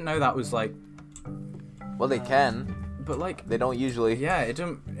sewers? I didn't know that was like. Well, they can. But like, They don't usually. yeah, it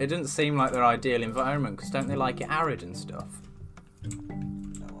didn't seem like their ideal environment because don't they like it arid and stuff?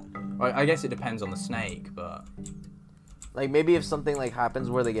 No idea. I guess it depends on the snake, but Like maybe if something like happens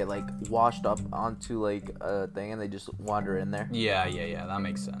where they get like washed up onto like a thing and they just wander in there. yeah, that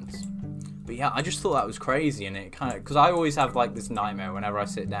makes sense. But yeah, I just thought that was crazy, and it kind of because I always have like this nightmare whenever I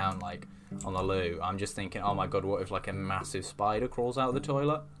sit down like on the loo. I'm just thinking, oh my god, what if like a massive spider crawls out of the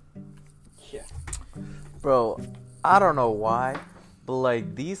toilet? Yeah. Bro, I don't know why, but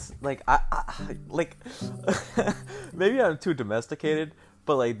like these, like I like maybe I'm too domesticated,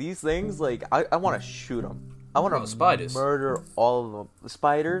 but like these things, like I want to shoot them. I want to spiders. murder all of them.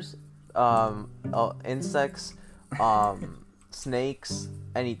 Spiders, insects, snakes,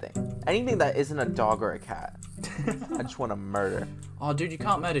 anything that isn't a dog or a cat. I just want to murder. Oh, dude, you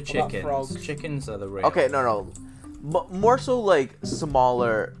can't murder about chickens. frogs? Chickens are the real. Okay, no, but more so like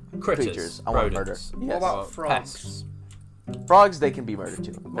smaller Critters, creatures. I want to murder. rodents. Yes. about Well, frogs? pests. Frogs, they can be murdered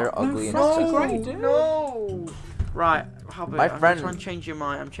too. They're ugly and frogs are disgusting. great, dude. No. Right, Harbir, My I'm friend- trying to change your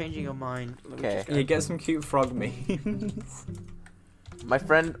mind. I'm changing your mind. Let me Okay. just go- You get some cute frog memes. My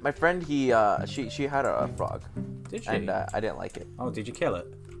friend, she had a frog, Did she? and I didn't like it. Oh, did you kill it?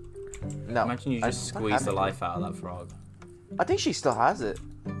 No. Imagine you I just not squeeze the having life out of that frog. it. I think she still has it.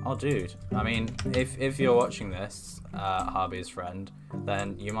 Oh, dude. I mean, if you're watching this, Harbir's friend,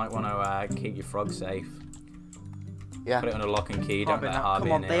 then you might want to keep your frog safe. Yeah. Put it under lock and key. Don't Harbir, let now, Harbir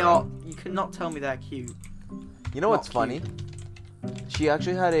come on, near they it. are. You cannot tell me they're cute. You know what's Not funny? She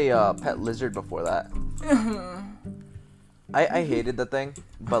actually had a pet lizard before that. I hated the thing,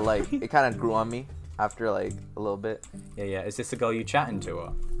 but like it kind of grew on me after like a little bit. Yeah. Is this the girl you chatting to,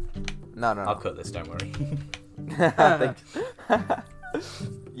 or? No. I'll cut this. Don't worry.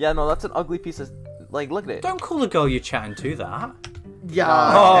 Yeah, no, that's an ugly piece of like. Look at it. Don't call the girl you're chatting to that. Yeah.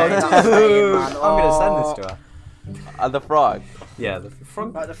 Oh, okay, dude. that's saying, man. I'm gonna send this to her. The frog. Yeah, the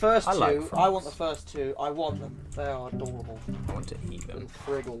frog. Right, the first I two. like I frogs. want the first two. I want them. They are adorable. I want to eat them. Little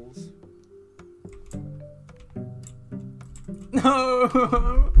friggles.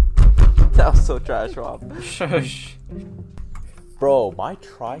 No. That was so trash, Rob. Shush. Bro, my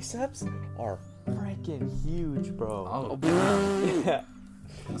triceps are freaking huge, bro. Oh, Yeah.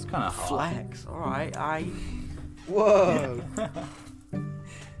 that's kind of hot. Flex. All right. Whoa.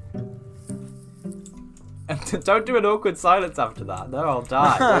 Don't do an awkward silence after that. No, I'll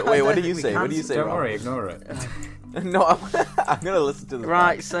die. Wait, what do you We say? What can't- do you say, Don't Rob? worry, ignore it. No, I'm gonna listen to this.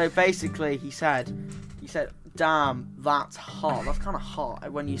 Right. So basically, he said, "Damn, that's hot. That's kind of hot."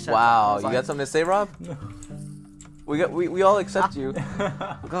 When you said, Wow, that, you got something to say, Rob? We all accept you.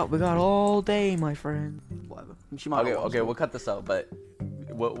 we got all day, my friend. Whatever. She might not watch Okay, it. we'll cut this out. But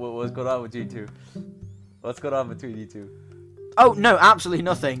what's going on with you two? What's going on between you two? Oh no, absolutely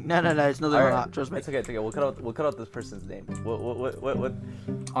nothing. No, it's nothing like Alright, that. Trust me. It's okay. We'll cut out this person's name. What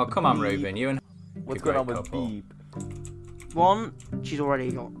Oh, come on, Ruben. You and what's a going on great with couple. Beep? 1, she's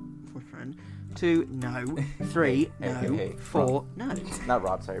already got a boyfriend. 2, no. 3, no. Hey, 4, no. Not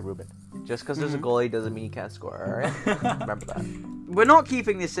Rob, sorry, Ruben. Just because there's a goalie doesn't mean you can't score. All right, remember that. We're not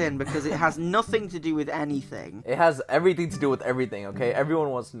keeping this in because it has nothing to do with anything. It has everything to do with everything. Okay, everyone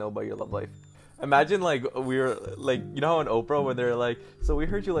wants to know about your love life. Imagine like we were like, you know how in Oprah when they're like, so we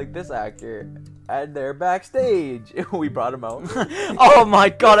heard you like this actor, and they're backstage. We brought him out. Oh my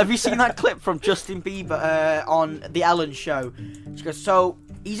god, have you seen that clip from Justin Bieber on The Ellen Show? She goes, so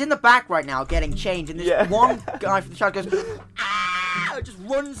he's in the back right now getting changed, and this one guy from the crowd goes, ah! Just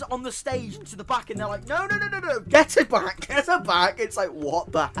runs on the stage to the back, and they're like, no, get her back. It's like,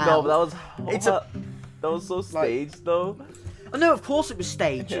 what the hell? No, but that was It's that was so staged though. Oh, no, of course it was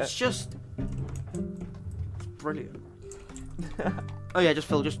staged. Yeah. It's just brilliant. Oh yeah, just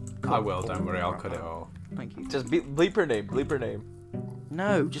Phil, just. I will. Don't worry. I'll cut it all. Thank you. Just bleep her name. Bleep her name.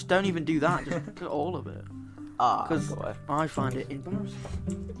 No, just don't even do that. Just cut all of it. Ah, Because go on. I find it embarrassing.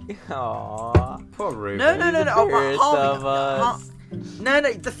 Aww. Poor Ruben. No. Oh, First Harvey, of us. No.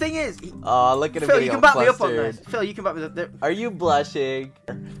 The thing is, Aw, look at him Phil, getting you can all back me up on flustered. this. Phil, you can back me up. Are you blushing?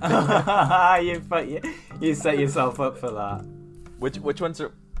 you set yourself up for that. Which one's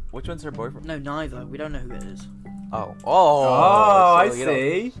her boyfriend? No, neither. We don't know who it is. Oh, Oh, I so you don't-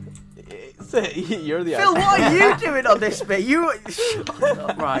 see. You're the Phil, actor. what are you doing on this bit? You shut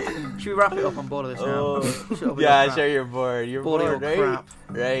up. Right? Should we wrap it up? I'm bored of this now. Oh. Shut up with your Yeah, crap. sure you're bored. You're Bored of bored, your right? crap.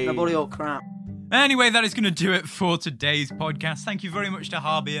 Right. No, bored of your crap. Anyway, that is going to do it for today's podcast. Thank you very much to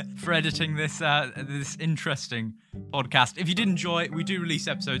Harbir for editing this interesting podcast. If you did enjoy it, we do release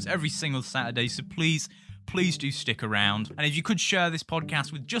episodes every single Saturday, so please do stick around. And if you could share this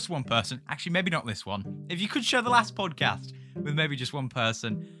podcast with just one person, actually maybe not this one, if you could share the last podcast with maybe just one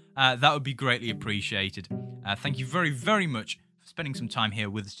person, that would be greatly appreciated. Thank you very, very much for spending some time here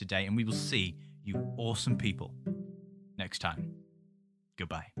with us today, and we will see you awesome people next time.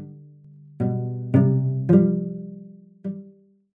 Goodbye.